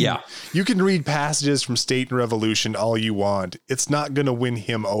read passages from State and Revolution all you want. It's not going to win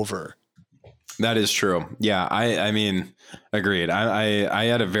him over. That is true. Yeah. I mean, agreed. I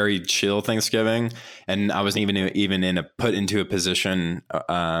had a very chill Thanksgiving, and I wasn't even put into a position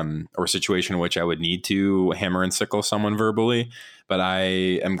or situation in which I would need to hammer and sickle someone verbally. But I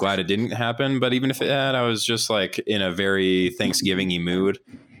am glad it didn't happen. But even if it had, I was just like in a very Thanksgiving-y mood.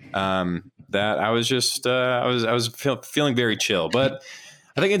 That I was just I was feeling very chill. But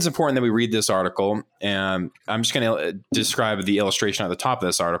I think it's important that we read this article, and I'm just going to describe the illustration at the top of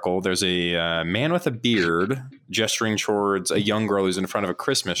this article. There's a man with a beard gesturing towards a young girl who's in front of a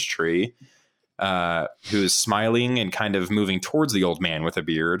Christmas tree, who's smiling and kind of moving towards the old man with a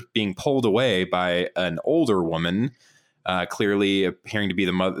beard, being pulled away by an older woman, clearly appearing to be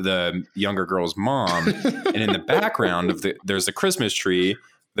the younger girl's mom. And in the background there's the Christmas tree.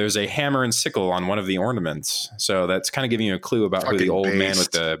 There's a hammer and sickle on one of the ornaments. So that's kind of giving you a clue about who the old man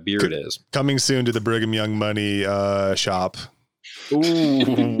with the beard is. Coming soon to the Brigham Young Money shop. Ooh,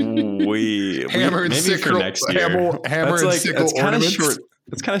 hammer and sickle next year. Hammer and sickle ornaments.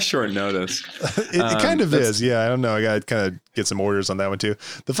 It's kind of short notice. It kind of is. Yeah, I don't know. I got to kind of get some orders on that one too.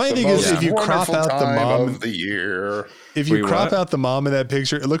 The funny thing is, if you crop out the mom of the year, if you crop out the mom in that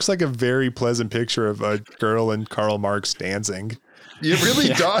picture, it looks like a very pleasant picture of a girl and Karl Marx dancing. It really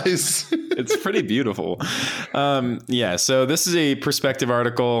does. It's pretty beautiful. So this is a perspective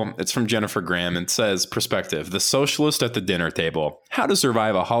article. It's from Jennifer Graham. It says, Perspective, the socialist at the dinner table. How to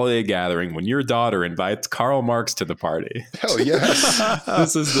survive a holiday gathering when your daughter invites Karl Marx to the party. Hell yes.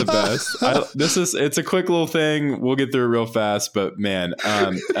 This is the best. It's a quick little thing. We'll get through it real fast, but man.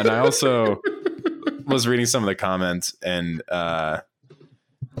 And I also was reading some of the comments and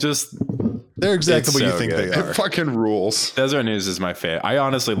just... They're exactly what you think they are. It fucking rules. Deseret News is my favorite. I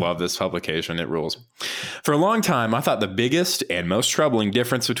honestly love this publication. It rules. For a long time, I thought the biggest and most troubling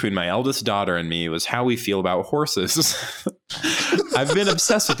difference between my eldest daughter and me was how we feel about horses. I've been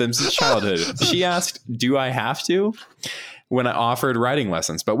obsessed with them since childhood. She asked, do I have to? When I offered riding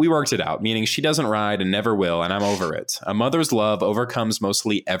lessons, but we worked it out, meaning she doesn't ride and never will, and I'm over it. A mother's love overcomes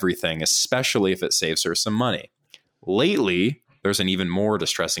mostly everything, especially if it saves her some money. Lately, there's an even more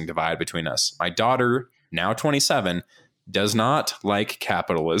distressing divide between us. My daughter, now 27, does not like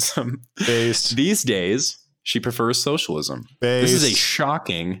capitalism. Based. These days, she prefers socialism. Based. This is a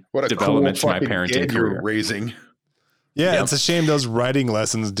shocking what a development cool to my parenting career. You're raising. Yeah, Yep. It's a shame those writing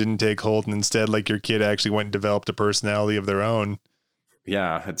lessons didn't take hold, and instead, like, your kid actually went and developed a personality of their own.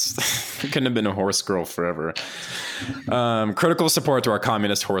 Yeah, it couldn't have been a horse girl forever. Critical support to our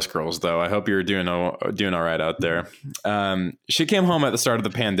communist horse girls, though. I hope you're doing all right out there. She came home at the start of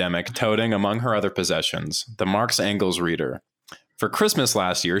the pandemic, toting, among her other possessions, the Marx Engels reader. For Christmas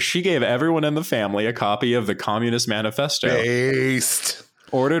last year, she gave everyone in the family a copy of the Communist Manifesto. Based.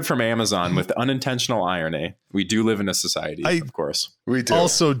 Ordered from Amazon with unintentional irony. We do live in a society, of course. We do.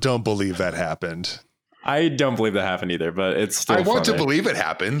 Also don't believe that happened. I don't believe that happened either, but it's still I want funny. to believe it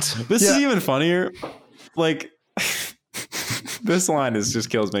happened. This is even funnier. Like, this line just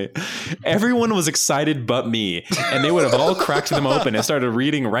kills me. Everyone was excited but me, and they would have all cracked them open and started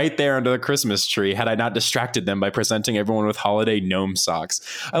reading right there under the Christmas tree had I not distracted them by presenting everyone with holiday gnome socks.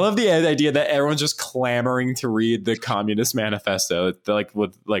 I love the idea that everyone's just clamoring to read the Communist Manifesto, like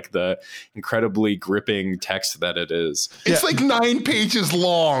with like the incredibly gripping text that it is. It's like 9 pages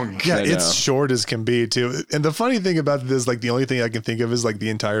long. Yeah, it's short as can be too. And the funny thing about this, like the only thing I can think of is like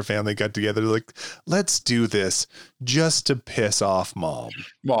the entire family got together, like, let's do this just to piss off mom.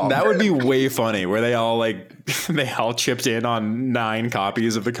 That would be way funny, where they all chipped in on 9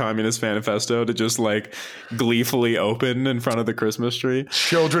 copies of the Communist Manifesto to just like gleefully open in front of the Christmas tree.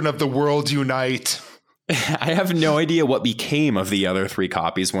 Children of the world unite. I have no idea what became of the other 3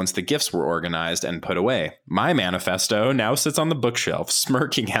 copies once the gifts were organized and put away. My manifesto now sits on the bookshelf,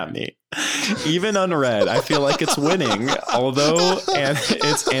 smirking at me. Even unread, I feel like it's winning, although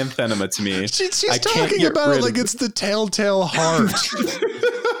it's anathema to me. She's talking about it like it's the telltale heart.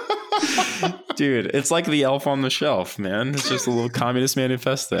 Dude, it's like the elf on the shelf, man. It's just a little Communist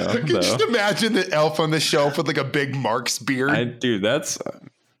Manifesto. Can you just imagine the elf on the shelf with like a big Marx beard? Dude, that's...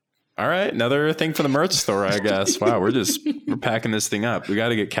 All right, another thing for the merch store, I guess. Wow, we're packing this thing up. We got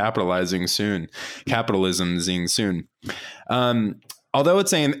to get capitalisming soon. Although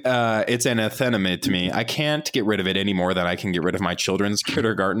it's an anathema to me, I can't get rid of it any more than I can get rid of my children's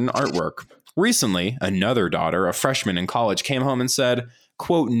kindergarten artwork. Recently, another daughter, a freshman in college, came home and said,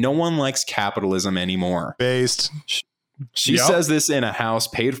 quote, "No one likes capitalism anymore." Based. She says this in a house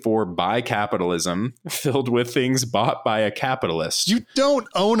paid for by capitalism, filled with things bought by a capitalist. You don't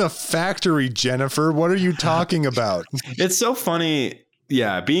own a factory, Jennifer. What are you talking about? It's so funny.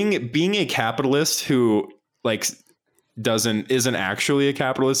 Yeah, being a capitalist who like isn't actually a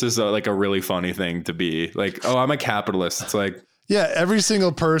capitalist is like a really funny thing to be. Like, oh, I'm a capitalist. It's like, yeah, every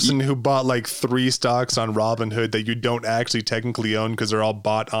single person who bought like 3 stocks on Robinhood that you don't actually technically own because they're all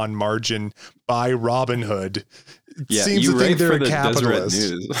bought on margin by Robinhood seems to think they're a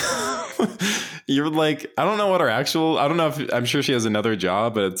capitalist. You're like, I don't know what I don't know if I'm sure she has another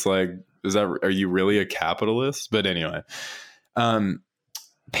job, but it's like, are you really a capitalist? But anyway,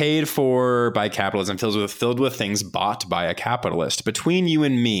 paid for by capitalism, filled with things bought by a capitalist. Between you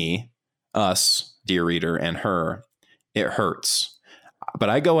and me, us, dear reader, and her, it hurts. But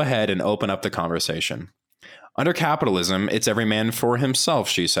I go ahead and open up the conversation. Under capitalism, it's every man for himself,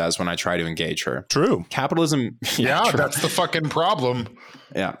 she says when I try to engage her. True. Capitalism. Yeah, true. That's the fucking problem.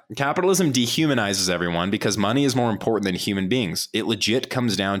 Yeah. Capitalism dehumanizes everyone because money is more important than human beings. It legit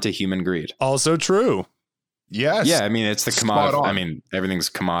comes down to human greed. Also true. Yes. Yeah. I mean, it's the commodity. I mean, everything's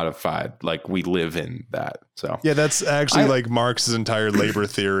commodified. Like we live in that. So yeah, that's actually like Marx's entire labor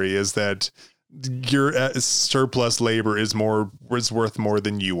theory is that your surplus labor is worth more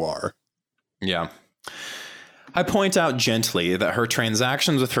than you are. Yeah. I point out gently that her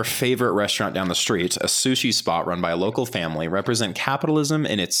transactions with her favorite restaurant down the street, a sushi spot run by a local family, represent capitalism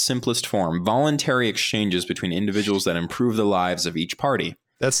in its simplest form, voluntary exchanges between individuals that improve the lives of each party.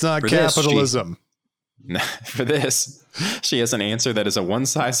 That's not capitalism. For this, she has an answer that is a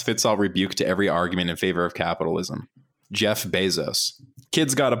one-size-fits-all rebuke to every argument in favor of capitalism. Jeff Bezos.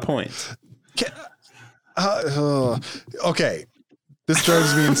 Kid's got a point. Okay. This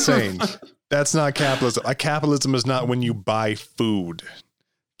drives me insane. That's not capitalism. Capitalism is not when you buy food.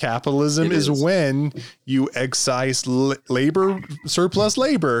 Capitalism is when you excise labor, surplus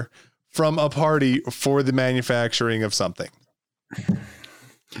labor from a party for the manufacturing of something.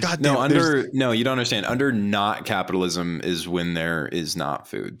 God damn, no, you don't understand. Under not capitalism is when there is not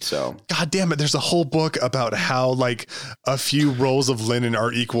food. So God damn it, there's a whole book about how like a few rolls of linen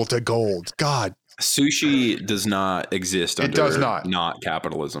are equal to gold. God. Sushi does not exist under not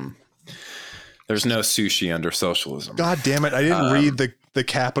capitalism. There's no sushi under socialism. God damn it. I didn't read the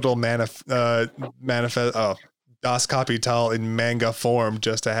capital manifest. Das Kapital in manga form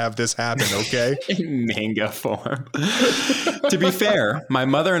just to have this happen, okay? In manga form. To be fair, my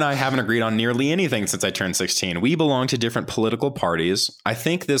mother and I haven't agreed on nearly anything since I turned 16. We belong to different political parties. I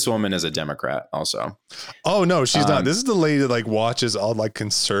think this woman is a Democrat also. Oh, no, she's not. This is the lady that like watches all like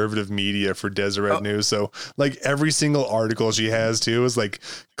conservative media for Deseret News. So like every single article she has too is like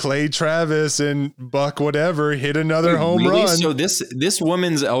Clay Travis and Buck whatever hit another home run. So this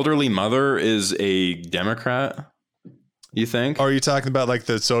woman's elderly mother is a Democrat? You think? Are you talking about like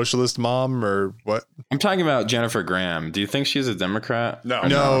the socialist mom or what? I'm talking about Jennifer Graham. Do you think she's a Democrat?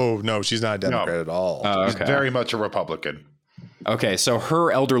 No, she's not a Democrat at all. Oh, okay. She's very much a Republican. Okay, so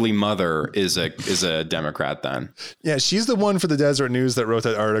her elderly mother is a Democrat then. Yeah, she's the one for the Deseret News that wrote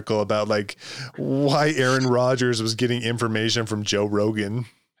that article about like why Aaron Rodgers was getting information from Joe Rogan.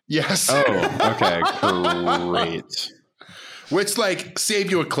 Yes. Oh, okay, great. Which like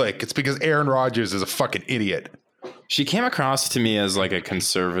save you a click. It's because Aaron Rodgers is a fucking idiot. She came across to me as like a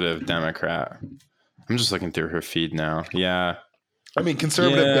conservative Democrat. I'm just looking through her feed now. Yeah. I mean,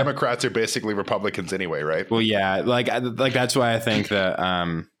 conservative Democrats are basically Republicans anyway, right? Well, yeah, like that's why I think that.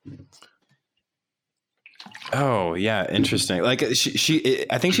 Oh yeah, interesting. Like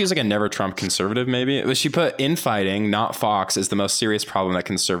I think she's like a never Trump conservative. Maybe she put infighting, not Fox, is the most serious problem that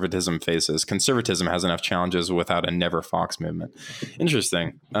conservatism faces. Conservatism has enough challenges without a never Fox movement.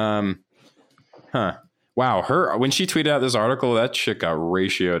 Interesting. Wow, when she tweeted out this article, that shit got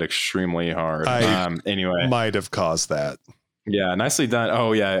ratioed extremely hard. Anyway, might have caused that. Yeah, nicely done.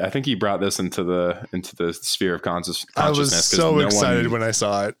 Oh yeah, I think he brought this into the sphere of consciousness. I was so excited when I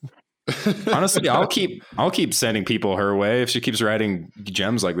saw it. Honestly, I'll keep sending people her way if she keeps writing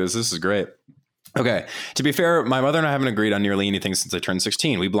gems like this. This is great. Okay. To be fair, my mother and I haven't agreed on nearly anything since I turned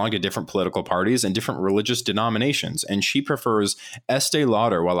 16. We belong to different political parties and different religious denominations, and she prefers Estee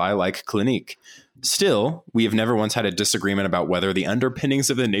Lauder while I like Clinique. Still, we have never once had a disagreement about whether the underpinnings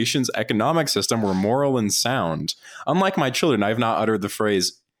of the nation's economic system were moral and sound. Unlike my children, I have not uttered the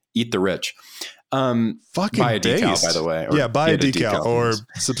phrase, eat the rich. Fucking buy a decal, based. by the way. Yeah, buy a get decal or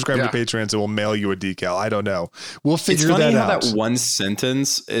subscribe Yeah. to Patreon and we'll mail you a decal. I don't know. We'll It's figure funny that how out. that one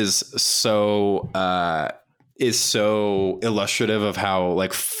sentence is so illustrative of how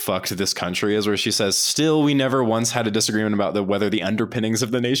like fucked this country is, where she says, still, we never once had a disagreement about whether the underpinnings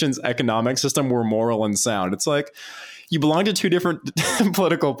of the nation's economic system were moral and sound. It's like you belong to two different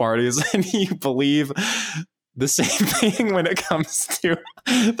political parties and you believe the same thing when it comes to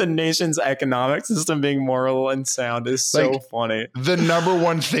the nation's economic system being moral and sound is so Like, funny. The number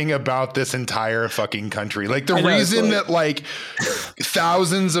one thing about this entire fucking country, like the I know, it's reason like- that like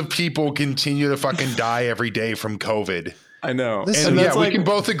thousands of people continue to fucking die every day from COVID. I know. Listen, And and yeah, that's we like, can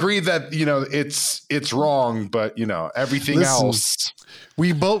both agree that, you know, it's wrong, but you know, everything Listen. else.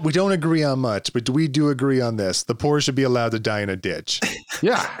 We don't agree on much, but we do agree on this. The poor should be allowed to die in a ditch.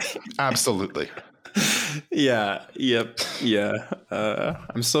 Yeah, absolutely. yeah, yep, yeah.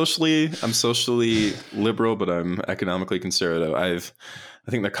 I'm socially liberal, but I'm economically conservative. I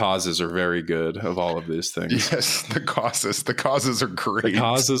think the causes are very good of all of these things. Yes, the causes are great. The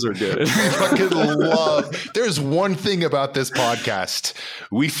causes are good. We fucking love. There's one thing about this podcast.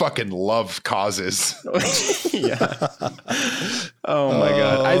 We fucking love causes. yeah. Oh my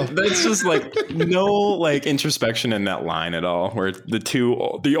god. That's just like no like introspection in that line at all. Where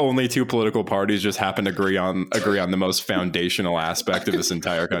the only two political parties just happen to agree on the most foundational aspect of this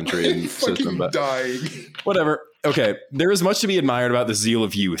entire country and system. But dying. whatever. Okay, there is much to be admired about the zeal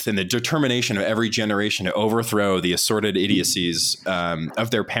of youth and the determination of every generation to overthrow the assorted idiocies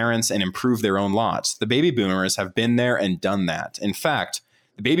of their parents and improve their own lots. The baby boomers have been there and done that. In fact,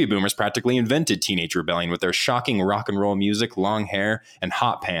 the baby boomers practically invented teenage rebellion with their shocking rock and roll music, long hair, and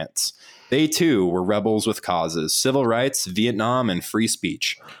hot pants. They, too, were rebels with causes, civil rights, Vietnam, and free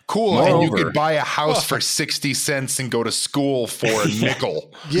speech. Cool. And you Moreover- could buy a house for 60 cents and go to school for a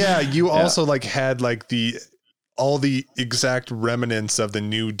nickel. Yeah, you also like had like all the exact remnants of the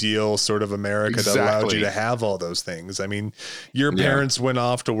New Deal sort of America that allowed you Exactly. to have all those things. I mean, your parents went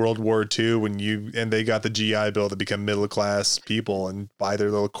off to World War II and they got the GI Bill to become middle class people and buy their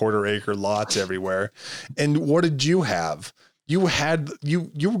little quarter acre lots everywhere. And what did you have? You had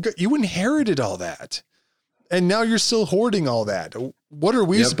you inherited all that. And now you're still hoarding all that. What are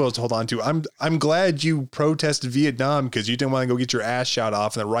we supposed to hold on to? I'm glad you protested Vietnam because you didn't want to go get your ass shot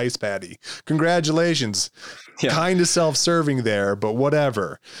off in a rice paddy. Congratulations. Yeah. Kind of self-serving there, but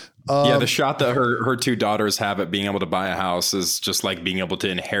whatever. The shot that her two daughters have at being able to buy a house is just like being able to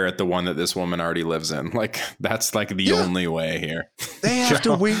inherit the one that this woman already lives in. Like that's like the only way here. They have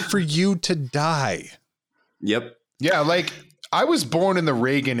to wait for you to die. Yep. Yeah, like I was born in the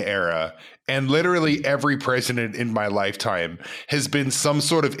Reagan era, and literally every president in my lifetime has been some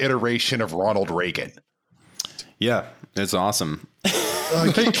sort of iteration of Ronald Reagan. Yeah, it's awesome.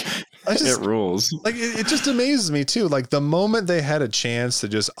 It rules. Like it just amazes me too. Like the moment they had a chance to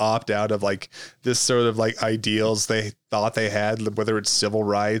just opt out of like this sort of like ideals they thought they had, whether it's civil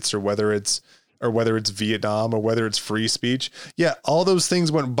rights or whether it's Vietnam or whether it's free speech. Yeah, all those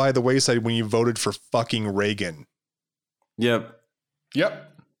things went by the wayside when you voted for fucking Reagan. Yep. Yep.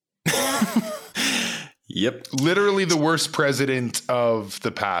 Literally the worst president of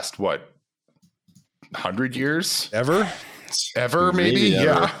the past, 100 years? Ever? Ever, maybe? Maybe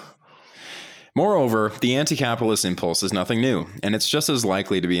ever. Yeah. Moreover, the anti-capitalist impulse is nothing new, and it's just as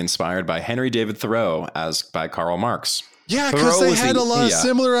likely to be inspired by Henry David Thoreau as by Karl Marx. Yeah, because Thoreau they was had a lot of yeah.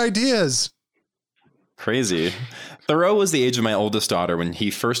 similar ideas. Crazy. Thoreau was the age of my oldest daughter when he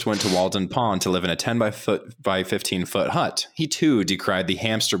first went to Walden Pond to live in a 10 by 15 foot hut. He too decried the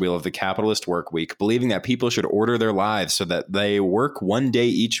hamster wheel of the capitalist work week, believing that people should order their lives so that they work one day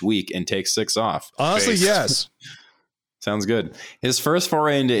each week and take 6 off. Honestly, Based. yes. Sounds good. His first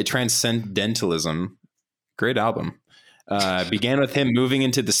foray into transcendentalism, great album, began with him moving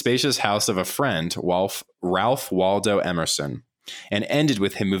into the spacious house of a friend, Ralph Waldo Emerson, and ended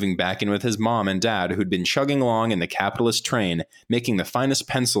with him moving back in with his mom and dad, who'd been chugging along in the capitalist train, making the finest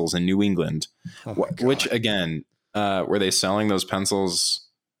pencils in New England. Which, again, were they selling those pencils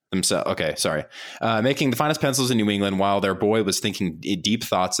themselves? Okay, sorry. Making the finest pencils in New England while their boy was thinking deep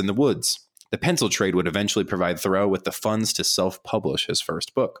thoughts in the woods. The pencil trade would eventually provide Thoreau with the funds to self-publish his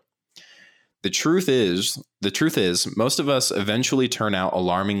first book. The truth is, most of us eventually turn out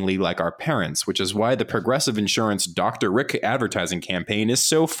alarmingly like our parents, which is why the Progressive Insurance Dr. Rick advertising campaign is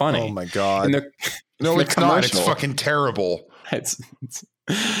so funny. Oh my God. In the No, the it's not. It's commercial- fucking terrible. It's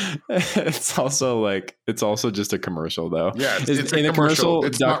It's also just a commercial though. Yeah, it's in a the commercial.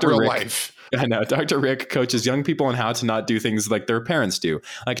 It's Dr. not real Rick, life. I know. Dr. Rick coaches young people on how to not do things like their parents do,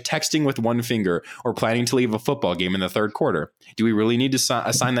 like texting with one finger or planning to leave a football game in the third quarter. Do we really need a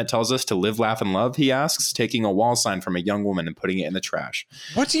sign that tells us to live, laugh, and love? He asks, taking a wall sign from a young woman and putting it in the trash.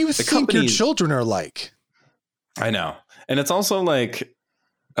 What do you think your children are like? I know. And it's also like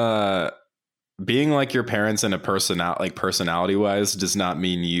being like your parents in a personality wise does not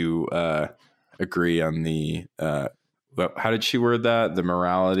mean you agree on the how did she word that? The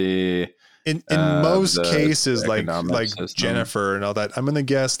morality. In most cases, like system. Jennifer and all that, I'm gonna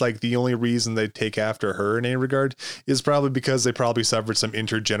guess like the only reason they take after her in any regard is probably because they probably suffered some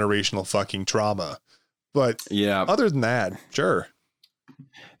intergenerational fucking trauma. But yeah, other than that, sure.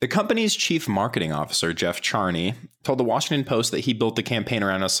 The company's chief marketing officer, Jeff Charney, told the Washington Post that he built the campaign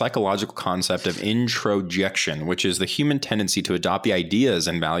around a psychological concept of introjection, which is the human tendency to adopt the ideas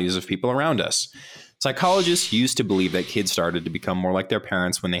and values of people around us. Psychologists used to believe that kids started to become more like their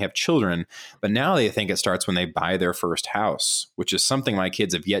parents when they have children, but now they think it starts when they buy their first house, which is something my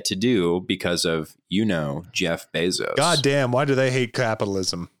kids have yet to do because of, Jeff Bezos. God damn, why do they hate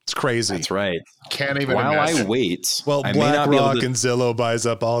capitalism? It's crazy. That's right. Can't even While imagine. I wait, well, I may not be able BlackRock to... and Zillow buys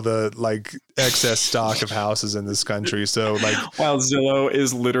up all the like excess stock of houses in this country. So like, while Zillow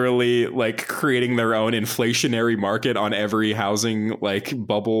is literally like creating their own inflationary market on every housing like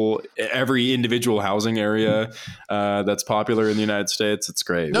bubble, every individual housing area that's popular in the United States. It's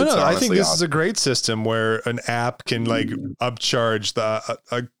great. No, it's I think this awesome. is a great system where an app can like upcharge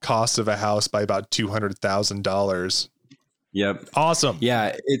the cost of a house by about $200,000. Yep. Awesome.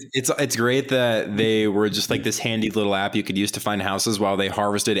 Yeah, it's great that they were just like this handy little app you could use to find houses while they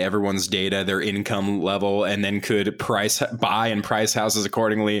harvested everyone's data, their income level, and then could buy and price houses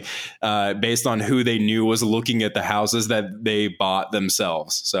accordingly based on who they knew was looking at the houses that they bought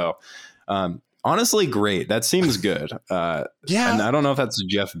themselves. So honestly, great. That seems good. Yeah. And I don't know if that's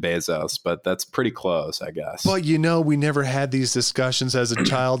Jeff Bezos, but that's pretty close, I guess. But, we never had these discussions as a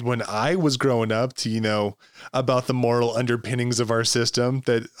child when I was growing up to, about the moral underpinnings of our system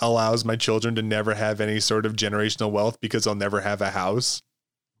that allows my children to never have any sort of generational wealth because they'll never have a house.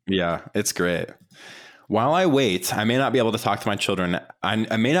 Yeah, it's great. While I wait, I may not be able to talk to my children.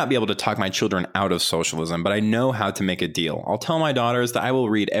 I may not be able to talk my children out of socialism, but I know how to make a deal. I'll tell my daughters that I will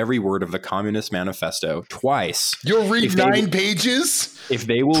read every word of the Communist Manifesto twice. You'll read 9 pages? If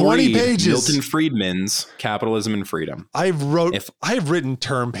they will 20 read pages. Milton Friedman's Capitalism and Freedom. I've written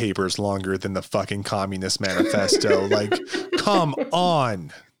term papers longer than the fucking Communist Manifesto. Like, come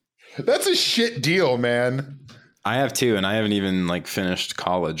on. That's a shit deal, man. I have 2, and I haven't even finished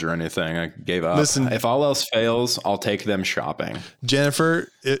college or anything. I gave up. Listen, if all else fails, I'll take them shopping. Jennifer's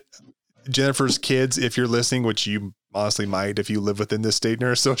kids, if you're listening, which you honestly might if you live within this state and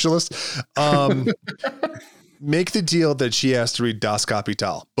are a socialist, make the deal that she has to read Das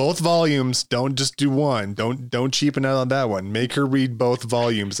Kapital. Both volumes. Don't just do one. Don't cheapen out on that one. Make her read both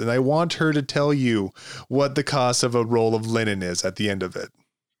volumes. And I want her to tell you what the cost of a roll of linen is at the end of it.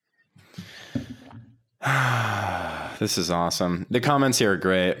 This is awesome. The comments here are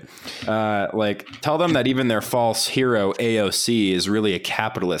great. Tell them that even their false hero AOC is really a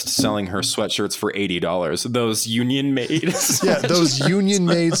capitalist selling her sweatshirts for $80. Those union made. Yeah, those union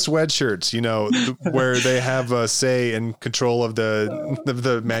made sweatshirts, where they have a say and control of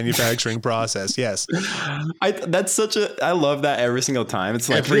the manufacturing process. Yes. I love that every single time. It's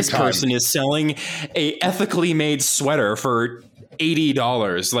like this person is selling a ethically made sweater for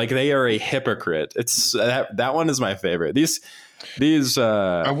 $80. Like, they are a hypocrite. It's that one is my favorite. These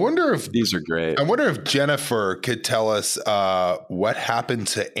I wonder if these are great. I wonder if Jennifer could tell us what happened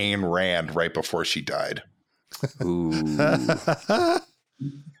to Ayn Rand right before she died. Ooh.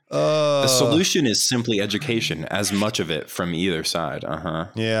 The solution is simply education, as much of it from either side.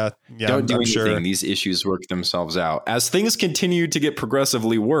 Yeah. Don't do anything. Sure. These issues work themselves out. As things continue to get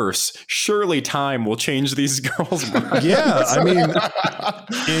progressively worse, surely time will change these girls' minds. Yeah, I mean,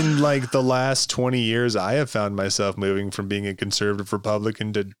 in the last 20 years, I have found myself moving from being a conservative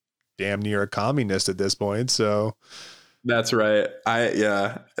Republican to damn near a communist at this point. So that's right.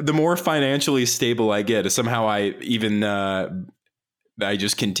 The more financially stable I get, somehow I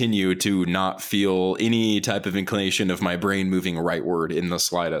just continue to not feel any type of inclination of my brain moving rightward in the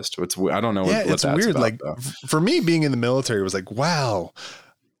slightest. I don't know. Yeah, what it's that's weird. about, for me, being in the military was like, wow,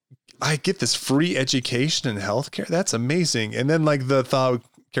 I get this free education and healthcare. That's amazing. And then the thought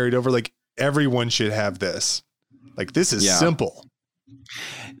carried over, everyone should have this. This is simple.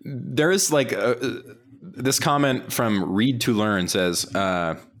 There is this comment from Read to Learn says,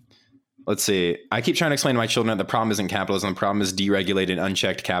 let's see. I keep trying to explain to my children that the problem isn't capitalism. The problem is deregulated,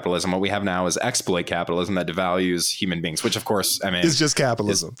 unchecked capitalism. What we have now is exploit capitalism that devalues human beings, which of course, I mean, It's just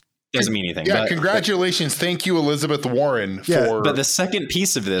capitalism. doesn't mean anything. Yeah, congratulations. Thank you, Elizabeth Warren, for But the second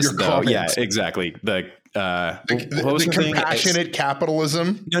piece of this, your though, comments. yeah, exactly. The compassionate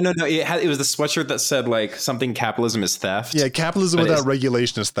capitalism. No. It was the sweatshirt that said like something capitalism is theft. Yeah, capitalism But without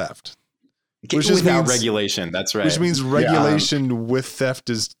regulation is theft. Which just without means- regulation. That's right. Which means regulation with theft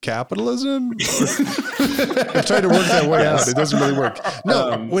is capitalism. I've tried to work that way out. It doesn't really work.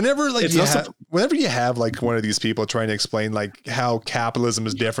 No, whenever you have like one of these people trying to explain like how capitalism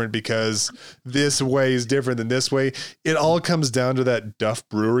is different because this way is different than this way, it all comes down to that Duff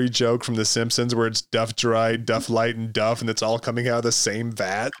Brewery joke from The Simpsons where it's Duff Dry, Duff Light, and Duff, and it's all coming out of the same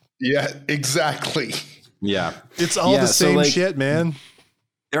vat. Yeah, exactly. Yeah. It's all the same shit, man.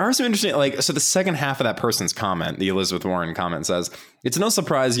 There are some interesting, like, so the second half of that person's comment, the Elizabeth Warren comment says, it's no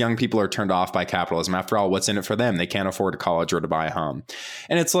surprise young people are turned off by capitalism. After all, what's in it for them? They can't afford a college or to buy a home.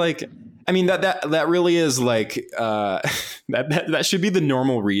 And it's like, I mean, that really is like, that should be the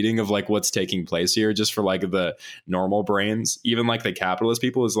normal reading of like what's taking place here, just for like the normal brains, even like the capitalist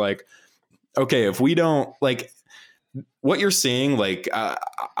people is like, okay, if we don't like, what you're seeing, like,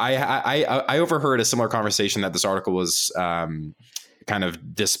 I overheard a similar conversation that this article was, kind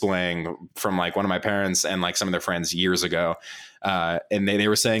of displaying from like one of my parents and like some of their friends years ago. And they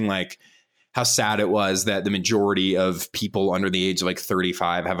were saying like how sad it was that the majority of people under the age of like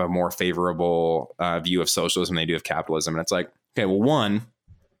 35 have a more favorable view of socialism than they do of capitalism. And it's like, okay, well, one,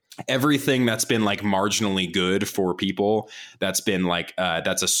 everything that's been like marginally good for people, that's been like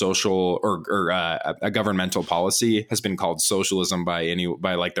that's a social or a governmental policy has been called socialism by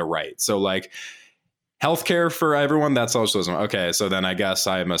like the right. So like, healthcare for everyone, that's socialism. Okay, so then I guess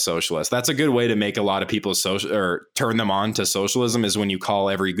I'm a socialist. That's a good way to make a lot of people social or turn them on to socialism, is when you call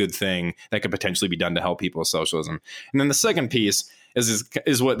every good thing that could potentially be done to help people socialism. And then the second piece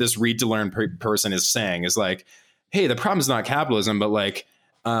is what this read to learn person is saying is like, hey, the problem is not capitalism, but like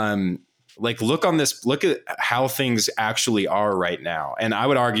look at how things actually are right now. And I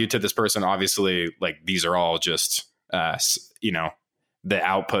would argue to this person, obviously, like these are all just the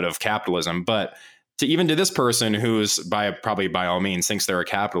output of capitalism, but even to this person who's probably by all means thinks they're a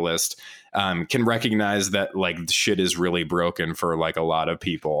capitalist, can recognize that like shit is really broken for like a lot of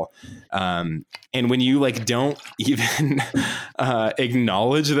people. And when you like don't even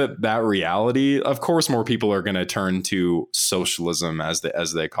acknowledge that reality, of course, more people are going to turn to socialism as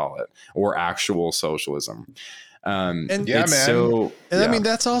they call it, or actual socialism. I mean,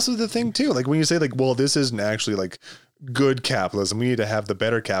 that's also the thing too. Like when you say like, well, this isn't actually like good capitalism, we need to have the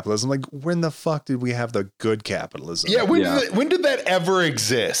better capitalism. Like, when the fuck did we have the good capitalism? Yeah, when did that ever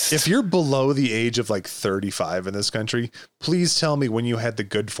exist? If you're below the age of like 35 in this country, please tell me when you had the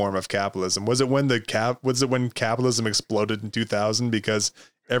good form of capitalism. Was it when capitalism exploded in 2000 because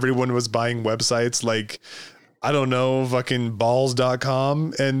everyone was buying websites like, I don't know, fucking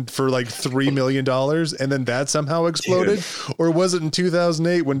balls.com and for like $3 million, and then that somehow exploded? Dude. Or was it in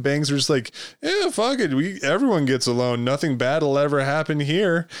 2008 when banks were just like, yeah, fuck it, everyone gets a loan, nothing bad will ever happen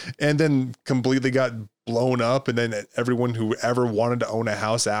here, and then completely got blown up, and then everyone who ever wanted to own a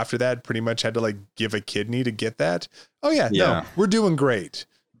house after that pretty much had to like give a kidney to get that? Oh yeah. No, we're doing great.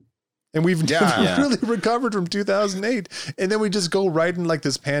 And we've really recovered from 2008. And then we just go right in like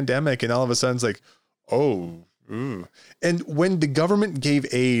this pandemic, and all of a sudden it's like, oh, ooh. And when the government gave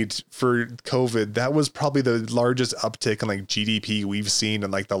aid for COVID, that was probably the largest uptick in like GDP we've seen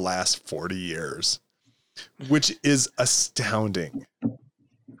in like the last 40 years, which is astounding.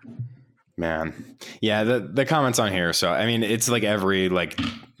 Man. Yeah. The comments on here. So, I mean, it's like every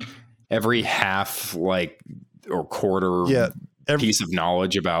half, like, or quarter piece of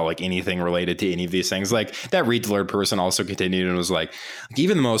knowledge about like anything related to any of these things. Like that read to learn person also continued and was like,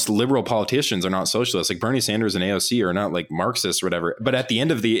 even the most liberal politicians are not socialists. Like Bernie Sanders and AOC are not like Marxists or whatever. But at the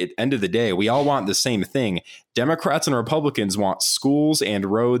end of the day, we all want the same thing. Democrats and Republicans want schools and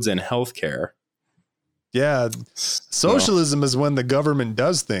roads and healthcare. Yeah. Socialism is when the government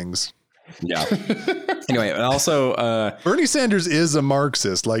does things. Yeah. Anyway, also Bernie Sanders is a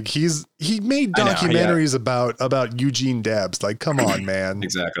Marxist. Like he made documentaries about Eugene Debs. Like, come on, man.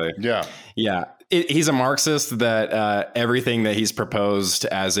 Exactly. Yeah. Yeah. he's a Marxist that everything that he's proposed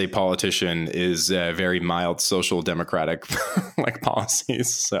as a politician is very mild social democratic like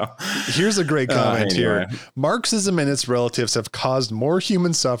policies. So here's a great comment anyway. here. Marxism and its relatives have caused more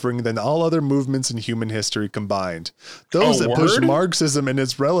human suffering than all other movements in human history combined. Those that push Marxism and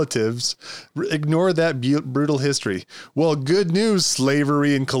its relatives ignore that brutal history. Well, good news,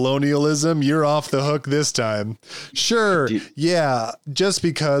 slavery and colonialism. You're off the hook this time. Sure. Yeah. Just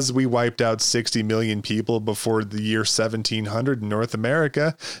because we wiped out 60 million people before the year 1700 in North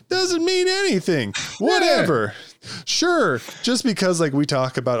America doesn't mean anything. Whatever. Sure. Just because like we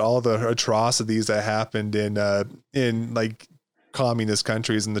talk about all the atrocities that happened in like communist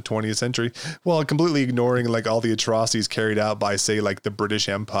countries in the 20th century, while completely ignoring like all the atrocities carried out by say like the British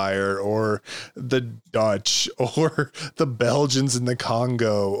Empire or the Dutch or the Belgians in the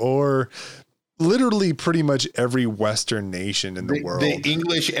Congo or literally pretty much every Western nation in the world. The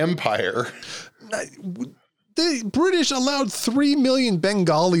English Empire. The British allowed 3 million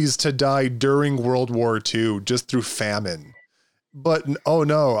Bengalis to die during World War II just through famine. But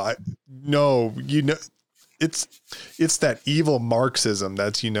it's that evil Marxism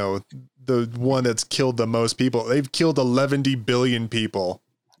that's, the one that's killed the most people. They've killed 11 billion people.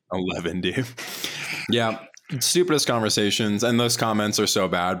 11, dude. Yeah. Stupidest conversations. And those comments are so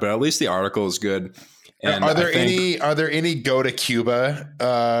bad, but at least the article is good. And are there any go to Cuba?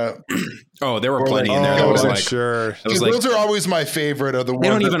 There were plenty in there. That was like, sure. Those are always my favorite. Of the they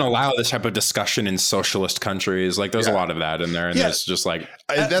don't even allow this type of discussion in socialist countries. Like there's a lot of that in there. And it's just like,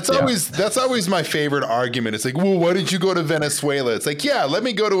 that's always my favorite argument. It's like, well, why did you go to Venezuela? It's like, yeah, let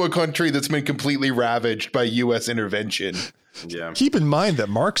me go to a country that's been completely ravaged by U.S. intervention. Yeah. Keep in mind that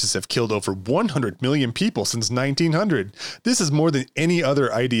Marxists have killed over 100 million people since 1900. This is more than any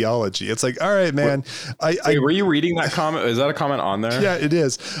other ideology. It's like, all right, man. Were you reading that comment? Is that a comment on there? Yeah, it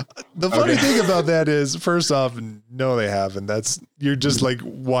is. The funny thing about that is, first off, no, they haven't. You're just like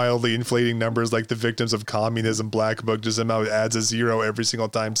wildly inflating numbers, like the victims of communism Black Book just somehow adds a 0 every single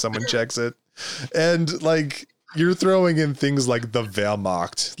time someone checks it. And like, you're throwing in things like the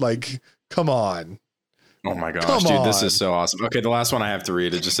Wehrmacht. Like, come on. Oh my gosh, dude, this is so awesome. Okay, the last one I have to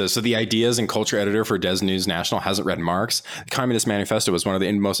read, it just says, so the ideas and culture editor for Des News National hasn't read Marx. The Communist Manifesto was one of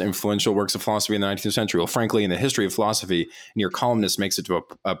the most influential works of philosophy in the 19th century. Well, frankly, in the history of philosophy, and your columnist makes it to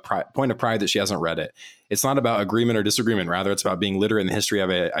a point of pride that she hasn't read it. It's not about agreement or disagreement. Rather, it's about being literate in the history of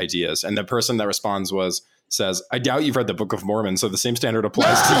ideas. And the person that responds says, I doubt you've read the Book of Mormon, so the same standard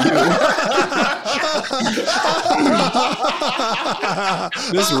applies to you.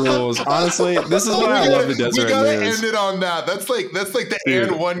 This rules. Honestly, this is why I love the Deseret News. We gotta end it on that. That's like the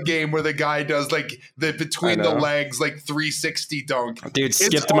and one game where the guy does like the between the legs like 360 dunk. Dude,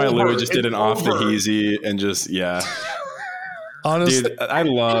 Skip to My Lou just did an off the heezy and just Honestly, dude,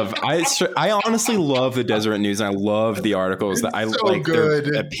 I honestly love the Deseret News, and I love the articles that I like.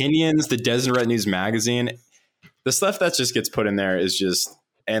 Their opinions. The Deseret News magazine, the stuff that just gets put in there is just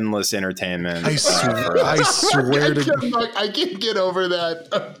endless entertainment. I swear to I can't get over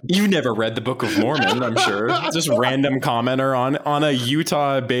that. You never read the Book of Mormon, I'm sure. Just random commenter on a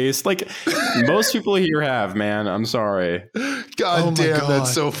Utah based, like most people here have, man. I'm sorry. God damn,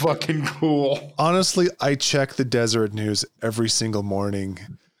 that's so fucking cool. Honestly, I check the Deseret News every single morning.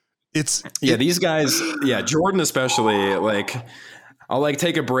 These guys, Jordan especially, like I'll like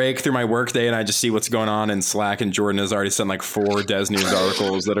take a break through my work day and I just see what's going on in Slack, and Jordan has already sent like 4 Des News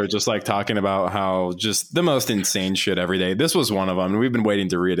articles that are just like talking about how just the most insane shit every day. This was one of them, and we've been waiting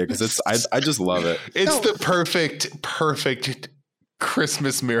to read it because I just love it. It's the perfect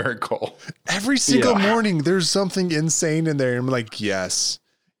Christmas miracle. Every single morning there's something insane in there. I'm like, yes.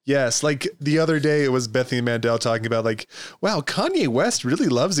 Like the other day it was Bethany Mandel talking about like, wow, Kanye West really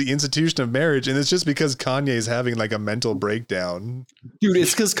loves the institution of marriage, and it's just because Kanye is having like a mental breakdown. Dude,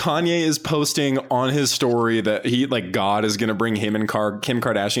 it's because Kanye is posting on his story that he like God is gonna bring him and Kim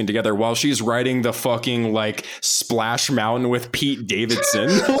Kardashian together while she's riding the fucking like Splash Mountain with Pete Davidson.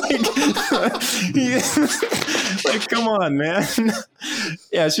 Like, come on, man.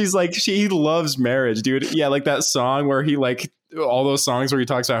 Yeah, she's like, he loves marriage, dude. Yeah, like that song where he like all those songs where he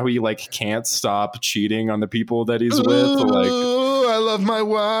talks about how he like can't stop cheating on the people that he's with. Like, I love my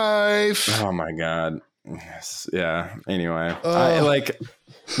wife. Oh my God. Yes. Yeah. Anyway, I like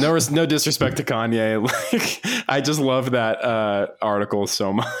no disrespect to Kanye. Like, I just love that article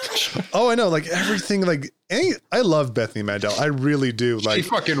so much. Oh, I know. Like everything. Like I love Bethany Mandel. I really do. Like she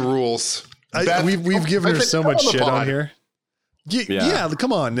fucking rules. We've given her so much shit on here. Yeah,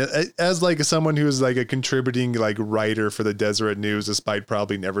 come on. As like someone who is like a contributing like writer for the Deseret News, despite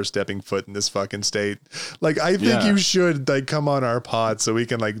probably never stepping foot in this fucking state, like I think you should like come on our pod so we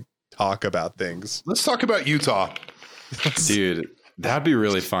can like talk about things. Let's talk about Utah. Dude, that'd be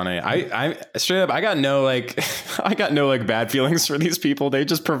really funny. I straight up, I got no bad feelings for these people. They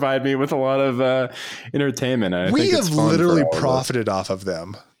just provide me with a lot of entertainment. I We think it's have fun literally for all of us. profited off of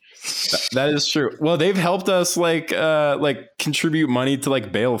them. That is true. Well, they've helped us like contribute money to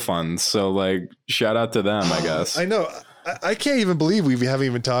like bail funds. So like shout out to them, I guess. I know. I can't even believe we haven't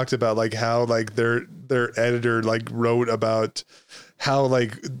even talked about like how like their editor like wrote about how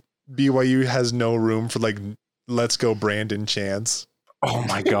like BYU has no room for like let's go Brandon chants. Oh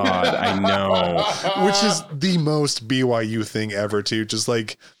my God, I know. Which is the most BYU thing ever too. Just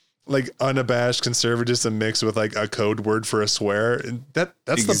like unabashed conservatism mixed with like a code word for a swear. And that's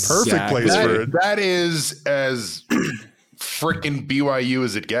the perfect place for it. That is as freaking BYU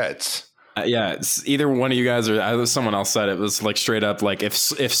as it gets. Yeah, it's either one of you guys or someone else said it was like straight up like if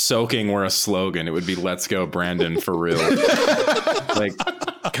soaking were a slogan, it would be "Let's go, Brandon," for real. Like,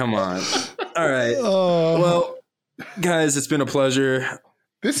 come on. All right. Well, guys, it's been a pleasure.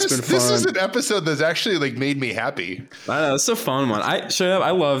 This is an episode that's actually like made me happy. I know, it's a fun one.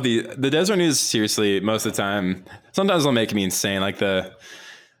 I love the Deseret News. Seriously, most of the time, sometimes they'll make me insane, like the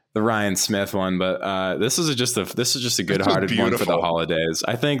Ryan Smith one, but this is just a good-hearted one for the holidays.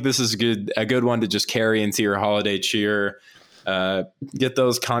 I think this is a good one to just carry into your holiday cheer. Get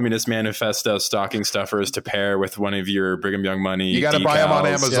those Communist Manifesto stocking stuffers to pair with one of your Brigham Young money. You got to buy them on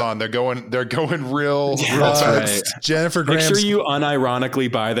Amazon. Yeah. They're going real That's fast. right. Jennifer Make Graham's, sure you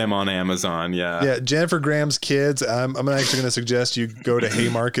unironically buy them on Amazon. Yeah. Jennifer Graham's kids. I'm actually going to suggest you go to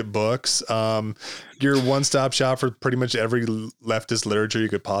Haymarket Books. Your one-stop shop for pretty much every leftist literature you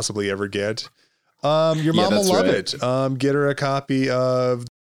could possibly ever get. Your mom will love it. Get her a copy of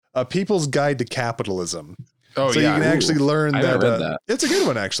A People's Guide to Capitalism. Oh, so yeah. you can actually learn that. It's a good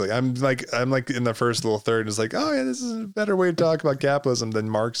one, actually. I'm like in the first little third. It's like, oh yeah, this is a better way to talk about capitalism than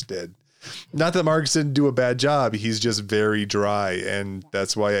Marx did. Not that Marx didn't do a bad job. He's just very dry. And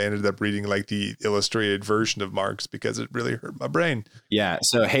that's why I ended up reading like the illustrated version of Marx, because it really hurt my brain. Yeah.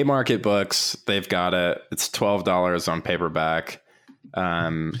 So Haymarket Books, they've got it. It's $12 on paperback.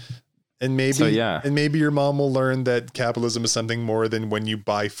 And maybe your mom will learn that capitalism is something more than when you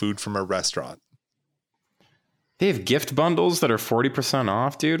buy food from a restaurant. They have gift bundles that are 40%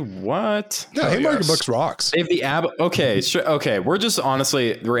 off, dude. What? No, Haymarket Books rocks. They have the okay.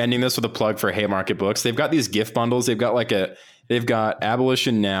 We're ending this with a plug for Haymarket Books. They've got these gift bundles. They've got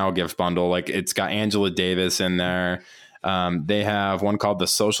Abolition Now gift bundle. Like it's got Angela Davis in there. They have one called the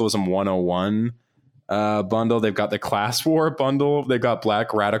Socialism 101 bundle. They've got the Class War bundle. They've got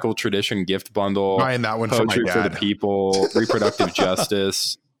Black Radical Tradition gift bundle. Buying that one for my Poetry for the dad. People, Reproductive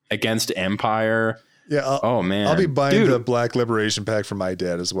Justice, Against Empire. Yeah. I'll be buying the Black Liberation Pack for my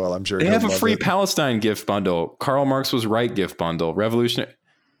dad as well. I'm sure they have a free Palestine gift bundle. Karl Marx was right gift bundle. Revolutionary.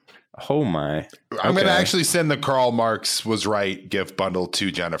 Oh my! I'm going to actually send the Karl Marx was right gift bundle to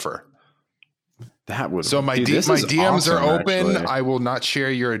Jennifer. That would. So my DMs are open. Actually. I will not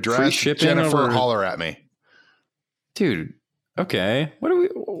share your address. Jennifer, holler at me, dude. Okay. What are we?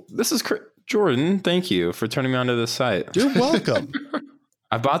 This is Jordan. Thank you for turning me onto this site. You're welcome.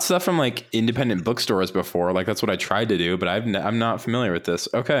 I've bought stuff from like independent bookstores before. Like that's what I tried to do, but I'm not familiar with this.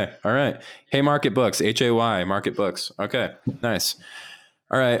 Okay. All right. Haymarket Books, HAY Market Books. Okay. Nice.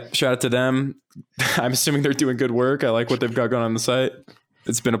 All right. Shout out to them. I'm assuming they're doing good work. I like what they've got going on the site.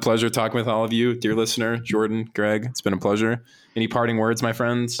 It's been a pleasure talking with all of you, dear listener, Jordan, Greg. It's been a pleasure. Any parting words, my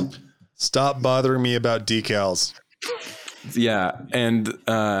friends? Stop bothering me about decals. Yeah. And,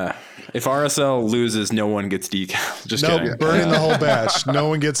 if RSL loses, no one gets decal. Just kidding. Burning the whole batch. No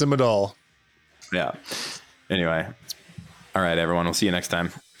one gets them at all. Yeah. Anyway. All right, everyone. We'll see you next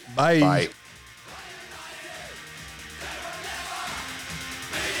time. Bye. Bye.